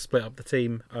 they have to split up the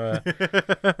team.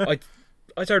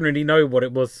 I don't really know what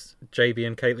it was JB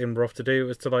and Caitlin were off to do. It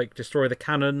was to like destroy the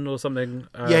cannon or something.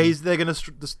 They're gonna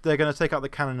take out the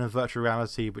cannon of virtual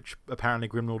reality, which apparently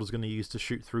Grimlord is going to use to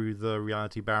shoot through the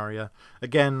reality barrier.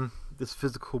 Again, this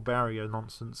physical barrier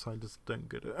nonsense. I just don't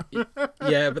get it.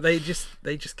 Yeah, but they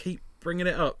just keep bringing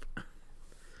it up.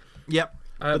 Yep.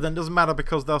 But then it doesn't matter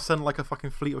because they'll send like a fucking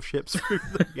fleet of ships through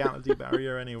the reality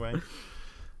barrier anyway.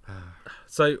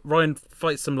 So Ryan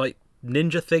fights some like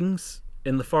ninja things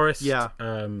in the forest. Yeah.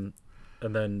 And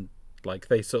then like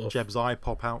they sort of Jeb's eye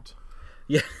pop out.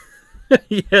 Yeah.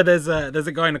 Yeah, there's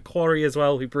a guy in a quarry as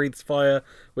well who breathes fire,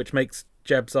 which makes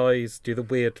Jeb's eyes do the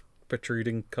weird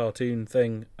protruding cartoon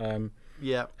thing.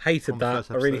 Yeah. Hated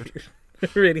that. I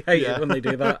really hate it when they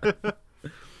do that.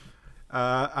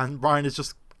 And Ryan is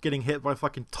just getting hit by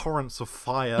fucking torrents of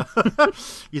fire.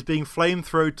 He's being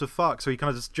flamethrowed to fuck, so he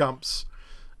kind of just jumps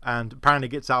and apparently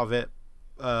gets out of it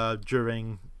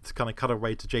during this kind of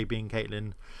cutaway to JB and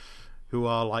Caitlin, who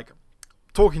are like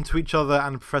talking to each other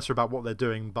and the professor about what they're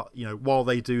doing, but while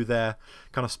they do their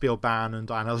kind of Spielban and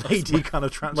Diana Lady kind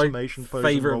of transformation pose.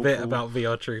 Favourite bit about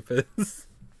VR Troopers.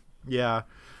 Yeah,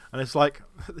 and it's like,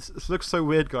 this looks so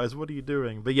weird, guys, what are you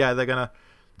doing? But yeah, they're gonna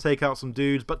take out some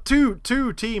dudes, but two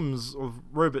teams of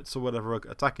robots or whatever are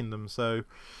attacking them. So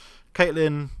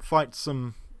Caitlin fights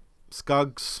some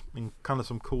Skugs in kind of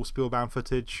some cool Spielban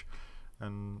footage,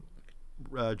 and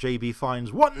JB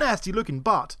finds one nasty looking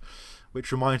butt,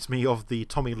 which reminds me of the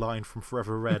Tommy line from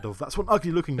Forever Red of "That's one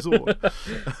ugly looking Zord."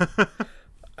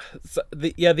 So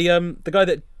the guy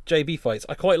that JB fights,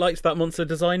 I quite liked that monster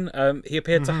design. He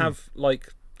appeared to have like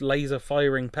laser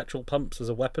firing petrol pumps as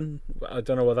a weapon. I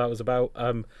don't know what that was about.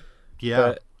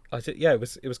 Yeah, but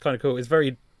it was kind of cool. It's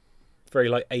very, very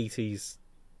like 80s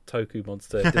Toku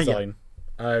monster design.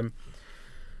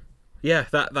 Yeah,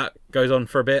 that goes on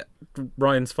for a bit.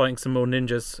 Ryan's fighting some more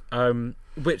ninjas.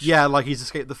 Which like he's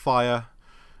escaped the fire,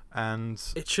 and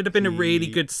it should have been a really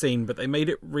good scene, but they made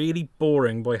it really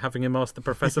boring by having him ask the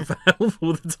professor for help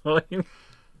all the time.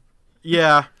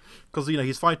 Yeah, because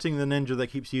he's fighting the ninja that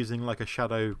keeps using like a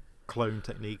shadow clone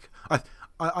technique.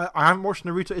 I haven't watched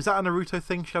Naruto. Is that a Naruto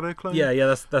thing, shadow clone? Yeah,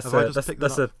 that's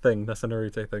a thing. That's a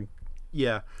Naruto thing.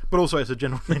 Yeah, but also it's a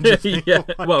general ninja thing. Yeah,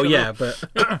 well, yeah, but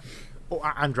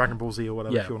and Dragon Ball Z or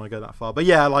whatever if you want to go that far. But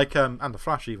yeah, like and the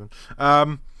Flash even.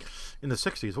 in the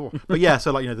 60s. Oh. But yeah,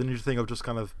 so like, the ninja thing of just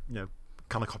kind of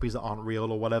copies that aren't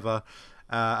real or whatever.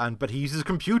 But he uses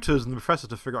computers and the professor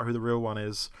to figure out who the real one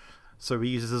is. So he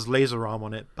uses his laser arm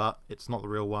on it, but it's not the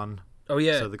real one. Oh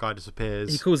yeah. So the guy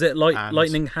disappears. He calls it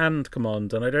lightning hand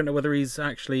command, and I don't know whether he's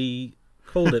actually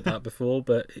called it that before,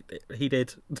 but he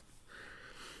did.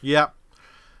 Yeah.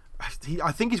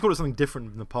 I think he's called it something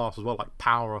different in the past as well, like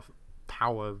power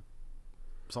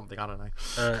something, I don't know.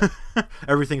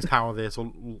 Everything's power this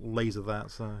or laser that,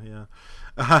 so yeah.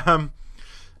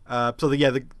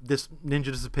 This ninja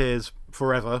disappears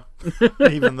forever,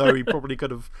 even though he probably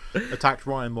could have attacked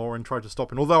Ryan more and tried to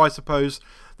stop him. Although I suppose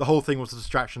the whole thing was a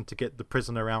distraction to get the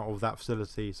prisoner out of that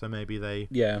facility, so maybe they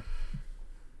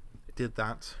did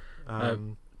that.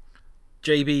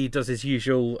 JB does his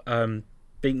usual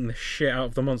beating the shit out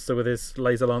of the monster with his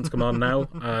laser lance command now.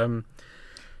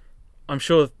 I'm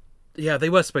sure, they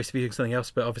were supposed to be doing something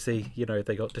else, but obviously,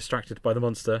 they got distracted by the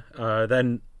monster.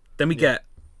 Then we get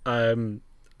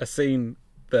a scene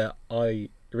that I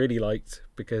really liked,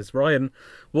 because Ryan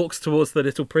walks towards the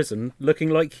little prison looking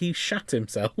like he shat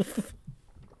himself.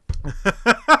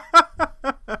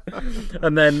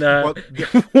 And then that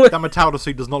Metalda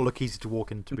suit does not look easy to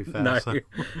walk in, to be fair. No. So.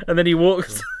 And then he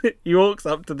walks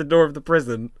up to the door of the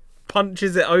prison,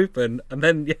 punches it open, and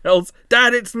then yells,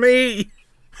 "Dad, it's me!"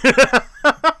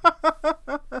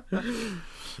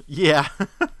 Yeah.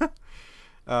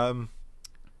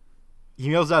 He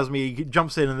yells at me, he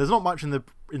jumps in, and there's not much in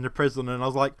the prison, and I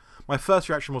was like, my first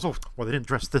reaction was, they didn't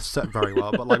dress this set very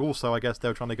well, but like also I guess they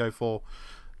were trying to go for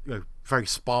very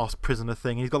sparse prisoner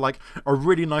thing. And he's got like a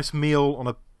really nice meal on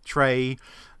a tray.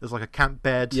 There's like a camp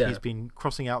bed. Yeah. He's been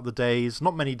crossing out the days,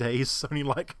 not many days, only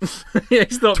like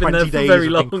he's not 20 been there for days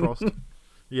very have been long. crossed.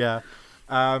 Yeah.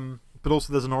 But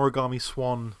also there's an origami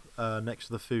swan next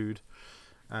to the food,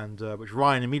 and which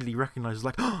Ryan immediately recognizes,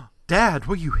 like, "Oh, Dad,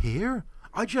 were you here?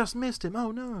 I just missed him.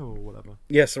 Oh no," or whatever.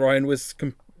 Yes, Ryan was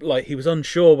he was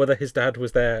unsure whether his dad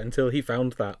was there until he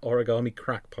found that origami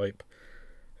crack pipe,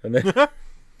 and then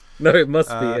no, it must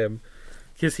be him,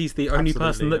 because he's the only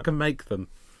person that can make them.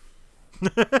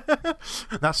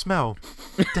 That smell,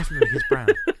 definitely his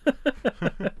brand.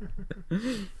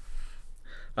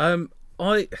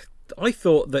 I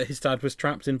thought that his dad was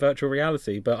trapped in virtual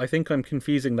reality, but I think I'm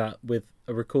confusing that with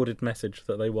a recorded message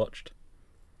that they watched.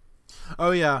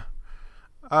 Oh yeah.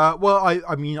 Well,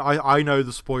 I mean, I know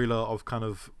the spoiler of kind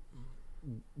of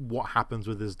what happens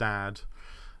with his dad,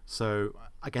 so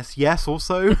I guess yes.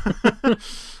 Also,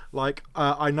 like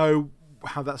I know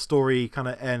how that story kind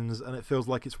of ends, and it feels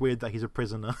like it's weird that he's a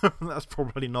prisoner. That's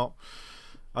probably not.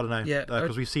 I don't know. Yeah,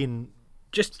 because we've seen.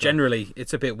 Just generally,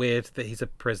 it's a bit weird that he's a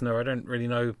prisoner. I don't really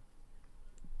know.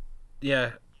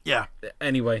 Yeah. Yeah.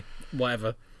 Anyway,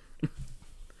 whatever.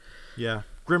 Yeah.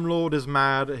 Grimlord is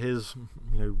mad at his,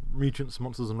 mutants,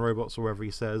 monsters, and robots, or whatever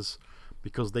he says,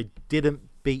 because they didn't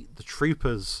beat the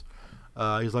troopers.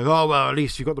 He's like, "Oh well, at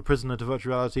least you got the prisoner to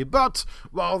virtual reality, but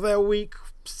while they're weak,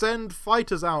 send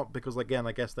fighters out," because again,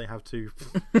 I guess they have to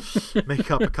make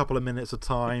up a couple of minutes of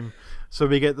time. So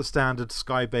we get the standard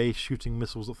Skybase shooting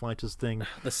missiles at fighters thing.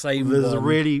 The same. There's a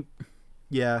really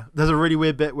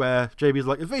weird bit where JB's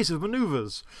like, "Evasive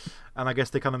maneuvers," and I guess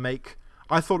they kind of make.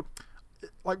 I thought,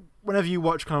 like, whenever you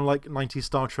watch kind of like 90s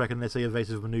Star Trek and they say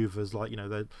evasive maneuvers, like,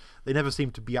 they never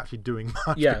seem to be actually doing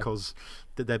much because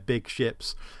they're big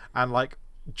ships. And like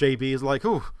JB is like,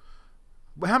 "Oh,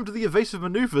 what happened to the evasive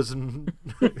maneuvers?" And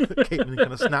Caitlin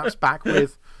kind of snaps back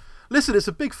with, "Listen, it's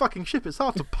a big fucking ship. It's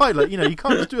hard to pilot. You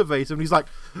can't just do evasive." And he's like,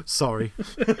 "Sorry."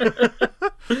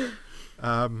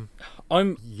 I'm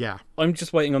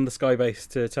just waiting on the Skybase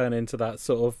to turn into that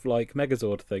sort of like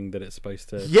Megazord thing that it's supposed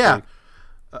to. Yeah. Do.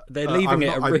 They're leaving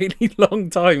it a really long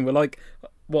time. We're like,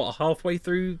 what, halfway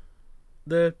through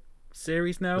the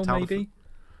series now, maybe?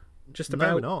 Just about.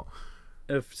 No, we're not.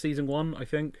 Of season 1, I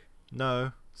think.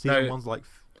 No. Season 1's like.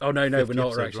 Oh, no, we're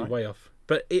not. We're actually way off.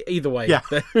 But either way,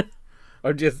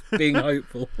 I'm just being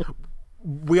hopeful.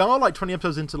 We are like 20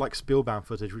 episodes into like Spielband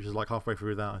footage, which is like halfway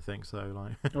through that, I think. So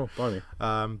like, oh, blimey.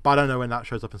 But I don't know when that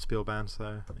shows up in Spielband.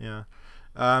 So yeah.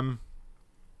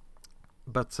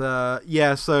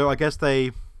 So I guess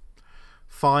they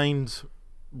find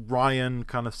Ryan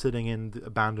kind of sitting in the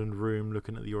abandoned room,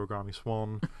 looking at the origami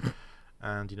swan,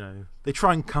 and they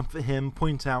try and comfort him,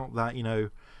 point out that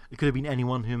it could have been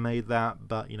anyone who made that,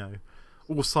 but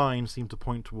all signs seem to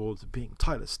point towards it being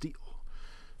Tyler Steele.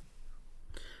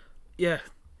 Yeah,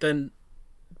 then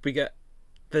we get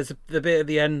the bit at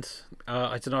the end.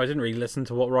 I don't know. I didn't really listen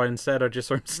to what Ryan said. I just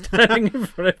saw him standing in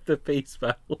front of the peace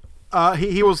bell.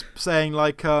 He was saying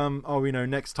like,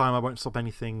 next time I won't stop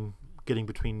anything getting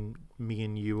between me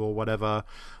and you or whatever.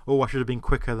 Oh, I should have been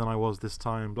quicker than I was this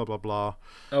time. Blah blah blah.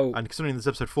 Oh, And considering this is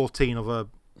episode 14 of a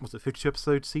 52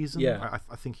 episode season, Yeah.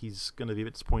 I think he's going to be a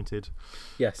bit disappointed.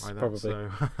 yes, By that, probably.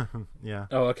 So, yeah.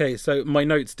 Oh, okay. So my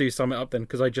notes do sum it up then,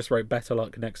 because I just wrote better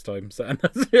luck next time. So and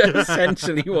that's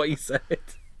essentially what he said.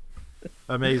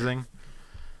 Amazing.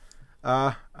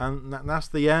 And that's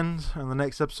the end. And the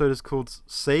next episode is called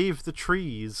Save the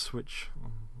Trees, which,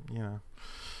 yeah.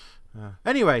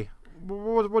 Anyway,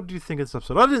 what do you think of this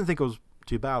episode? I didn't think it was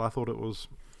too bad. I thought it was,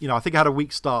 I think it had a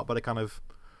weak start, but it kind of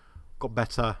got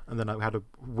better. And then I had a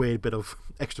weird bit of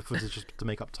extra footage just to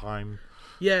make up time. Or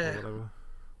Yeah, whatever.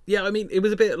 yeah. I mean, it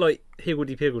was a bit like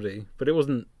higgledy-piggledy, but it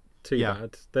wasn't too Yeah.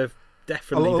 bad. They've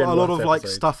definitely been A lot worse of like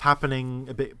episodes. stuff happening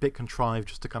a bit contrived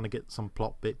just to kind of get some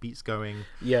plot beats going.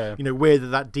 Yeah,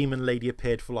 Weird that demon lady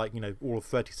appeared for like all of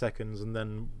 30 seconds and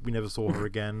then we never saw her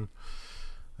again.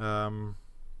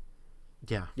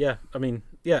 Yeah. yeah. I mean,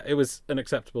 yeah. It was an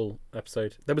acceptable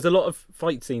episode. There was a lot of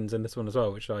fight scenes in this one as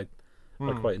well, which I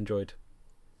quite enjoyed.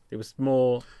 It was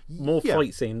more Yeah.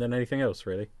 fight scene than anything else,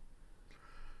 really.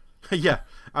 Yeah,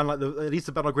 and like at least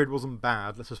the battle grid wasn't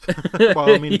bad. Let's just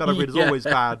well, I mean, battle grid is Yeah. always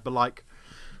bad, but like,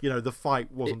 the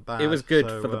fight wasn't bad. It was good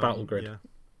so, for the battle grid.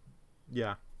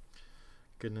 Yeah.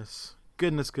 Goodness.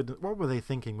 What were they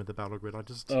thinking with the battle grid?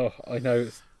 Oh, I know.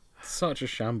 It's such a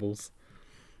shambles.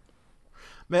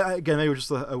 Again, maybe it was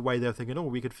just a way they were thinking,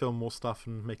 we could film more stuff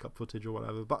and make up footage or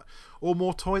whatever, or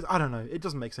more toys. I don't know. It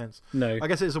doesn't make sense. No. I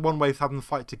guess it's a one way of having them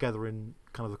fight together in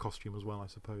kind of the costume as well, I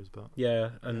suppose. But Yeah,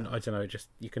 and I don't know. Just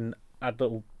you can add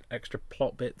little extra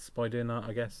plot bits by doing that.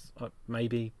 I guess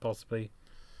maybe, possibly.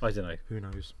 I don't know. who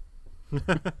knows?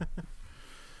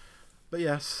 But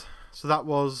yes, so that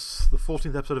was the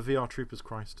 14th episode of VR Troopers.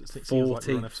 Christ, it seems like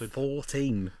we're on episode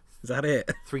 14. Is that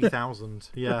it? 3000.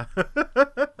 Yeah.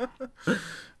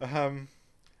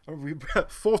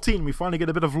 14. We finally get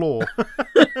a bit of lore.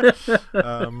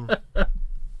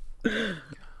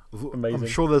 Amazing. I'm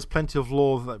sure there's plenty of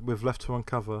lore that we've left to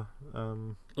uncover.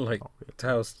 Like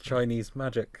Tao's Chinese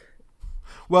magic.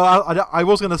 Well, I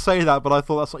was going to say that, but I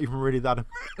thought that's not even really that.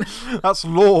 That's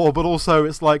lore, but also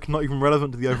it's like not even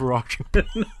relevant to the overarching.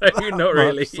 No, not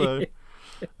really. So,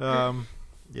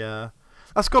 yeah,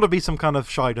 that's got to be some kind of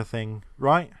Shida thing,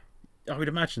 right? I would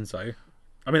imagine so.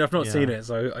 I mean, I've not seen Yeah. it,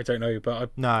 so I don't know,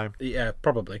 but No. yeah,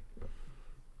 probably.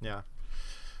 Yeah.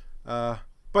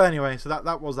 But anyway, so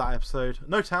that was that episode.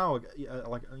 No Tao,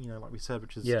 like we said,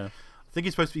 which is Yeah. I think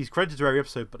he's credited to every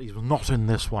episode, but he's not in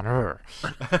this one.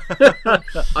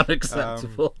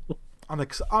 Unacceptable.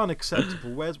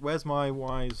 Unacceptable. Where's my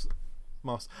wise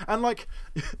master? And like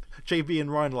JB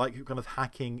and Ryan, like kind of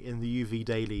hacking in the UV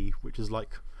Daily, which is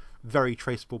like very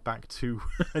traceable back to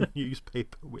a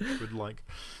newspaper, which would like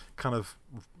kind of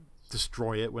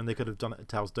destroy it when they could have done it at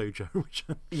Tao's dojo, which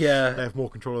Yeah. they have more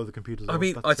control over the computers. I of,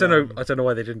 mean, but, I don't know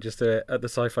why they didn't just do it at the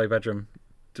sci-fi bedroom.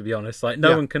 To be honest, like no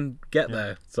Yeah. one can get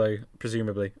there, so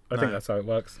presumably, I think No. that's how it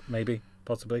works. Maybe,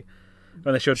 possibly,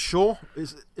 and they should. Sure,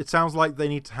 it sounds like they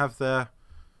need to have their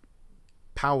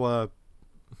power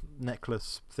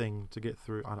necklace thing to get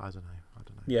through. I don't know.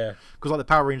 Yeah. Because like the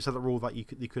Power Rangers had the rule that you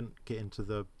couldn't get into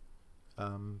the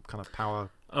kind of power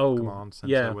Oh. command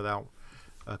center Yeah. without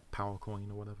a power coin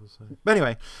or whatever. So, but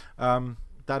anyway,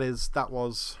 that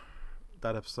was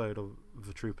that episode of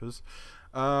The Troopers.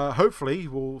 Hopefully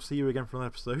we'll see you again for another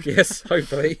episode. Yes.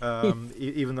 Hopefully.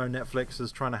 Even though Netflix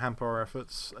is trying to hamper our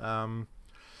efforts.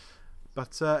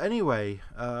 But anyway,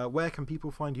 where can people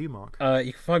find you, Mark?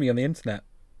 You can find me on the internet.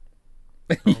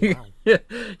 Oh, wow.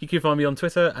 You can find me on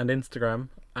Twitter and Instagram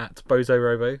at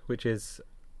BozoRobo, which is,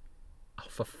 oh,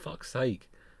 for fuck's sake,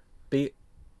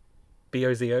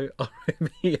 BOZOROBO.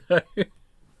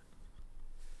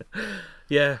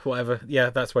 Yeah, whatever. Yeah,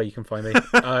 that's where you can find me.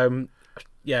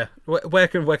 Yeah, where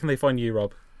can they find you,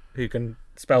 Rob? Who can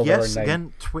spell their own Yes, name?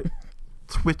 again,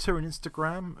 Twitter and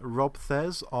Instagram, Rob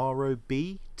Thez,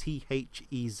 ROBTHEZ.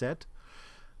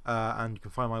 And you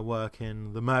can find my work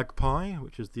in The Magpie,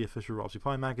 which is the official Raspberry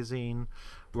Pi magazine,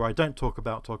 where I don't talk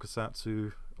about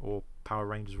Tokusatsu or Power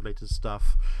Rangers related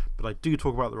stuff, but I do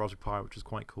talk about the Raspberry Pi, which is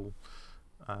quite cool.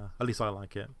 At least I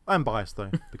like it. I'm biased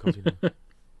though, because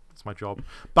that's my job.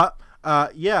 But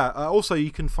also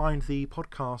you can find the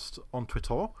podcast on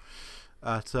Twitter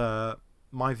at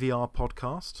My VR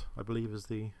Podcast, I believe is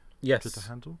the Yes, Twitter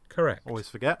handle. correct. Always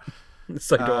forget.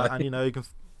 So do I. And you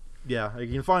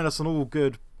can find us on all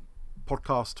good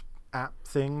podcast app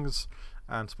things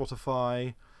and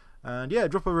Spotify. And yeah,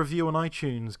 drop a review on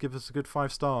iTunes. Give us a good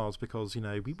 5 stars because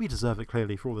we deserve it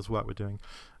clearly for all this work we're doing.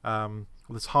 All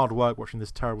this hard work watching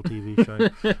this terrible TV show.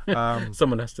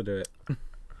 Someone has to do it.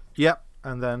 Yep.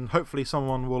 and then hopefully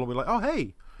someone will be like, oh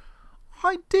hey,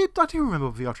 I do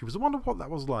remember VR Troopers. I wonder what that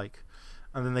was like.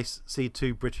 And then they see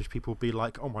 2 British people be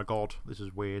like, oh my god, this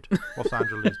is weird. Los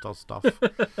Angeles does stuff.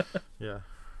 Yeah.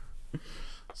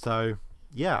 So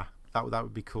yeah, that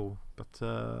would be cool. But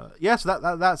so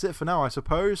that's it for now, I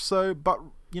suppose. So, but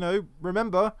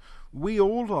remember, we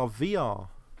all are VR.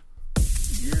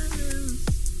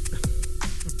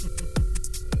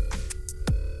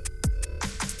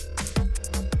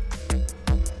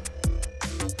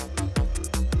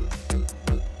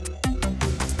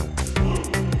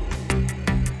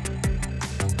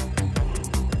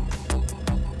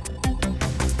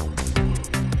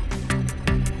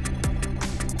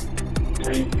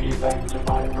 Take me back to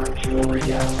my virtual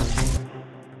reality.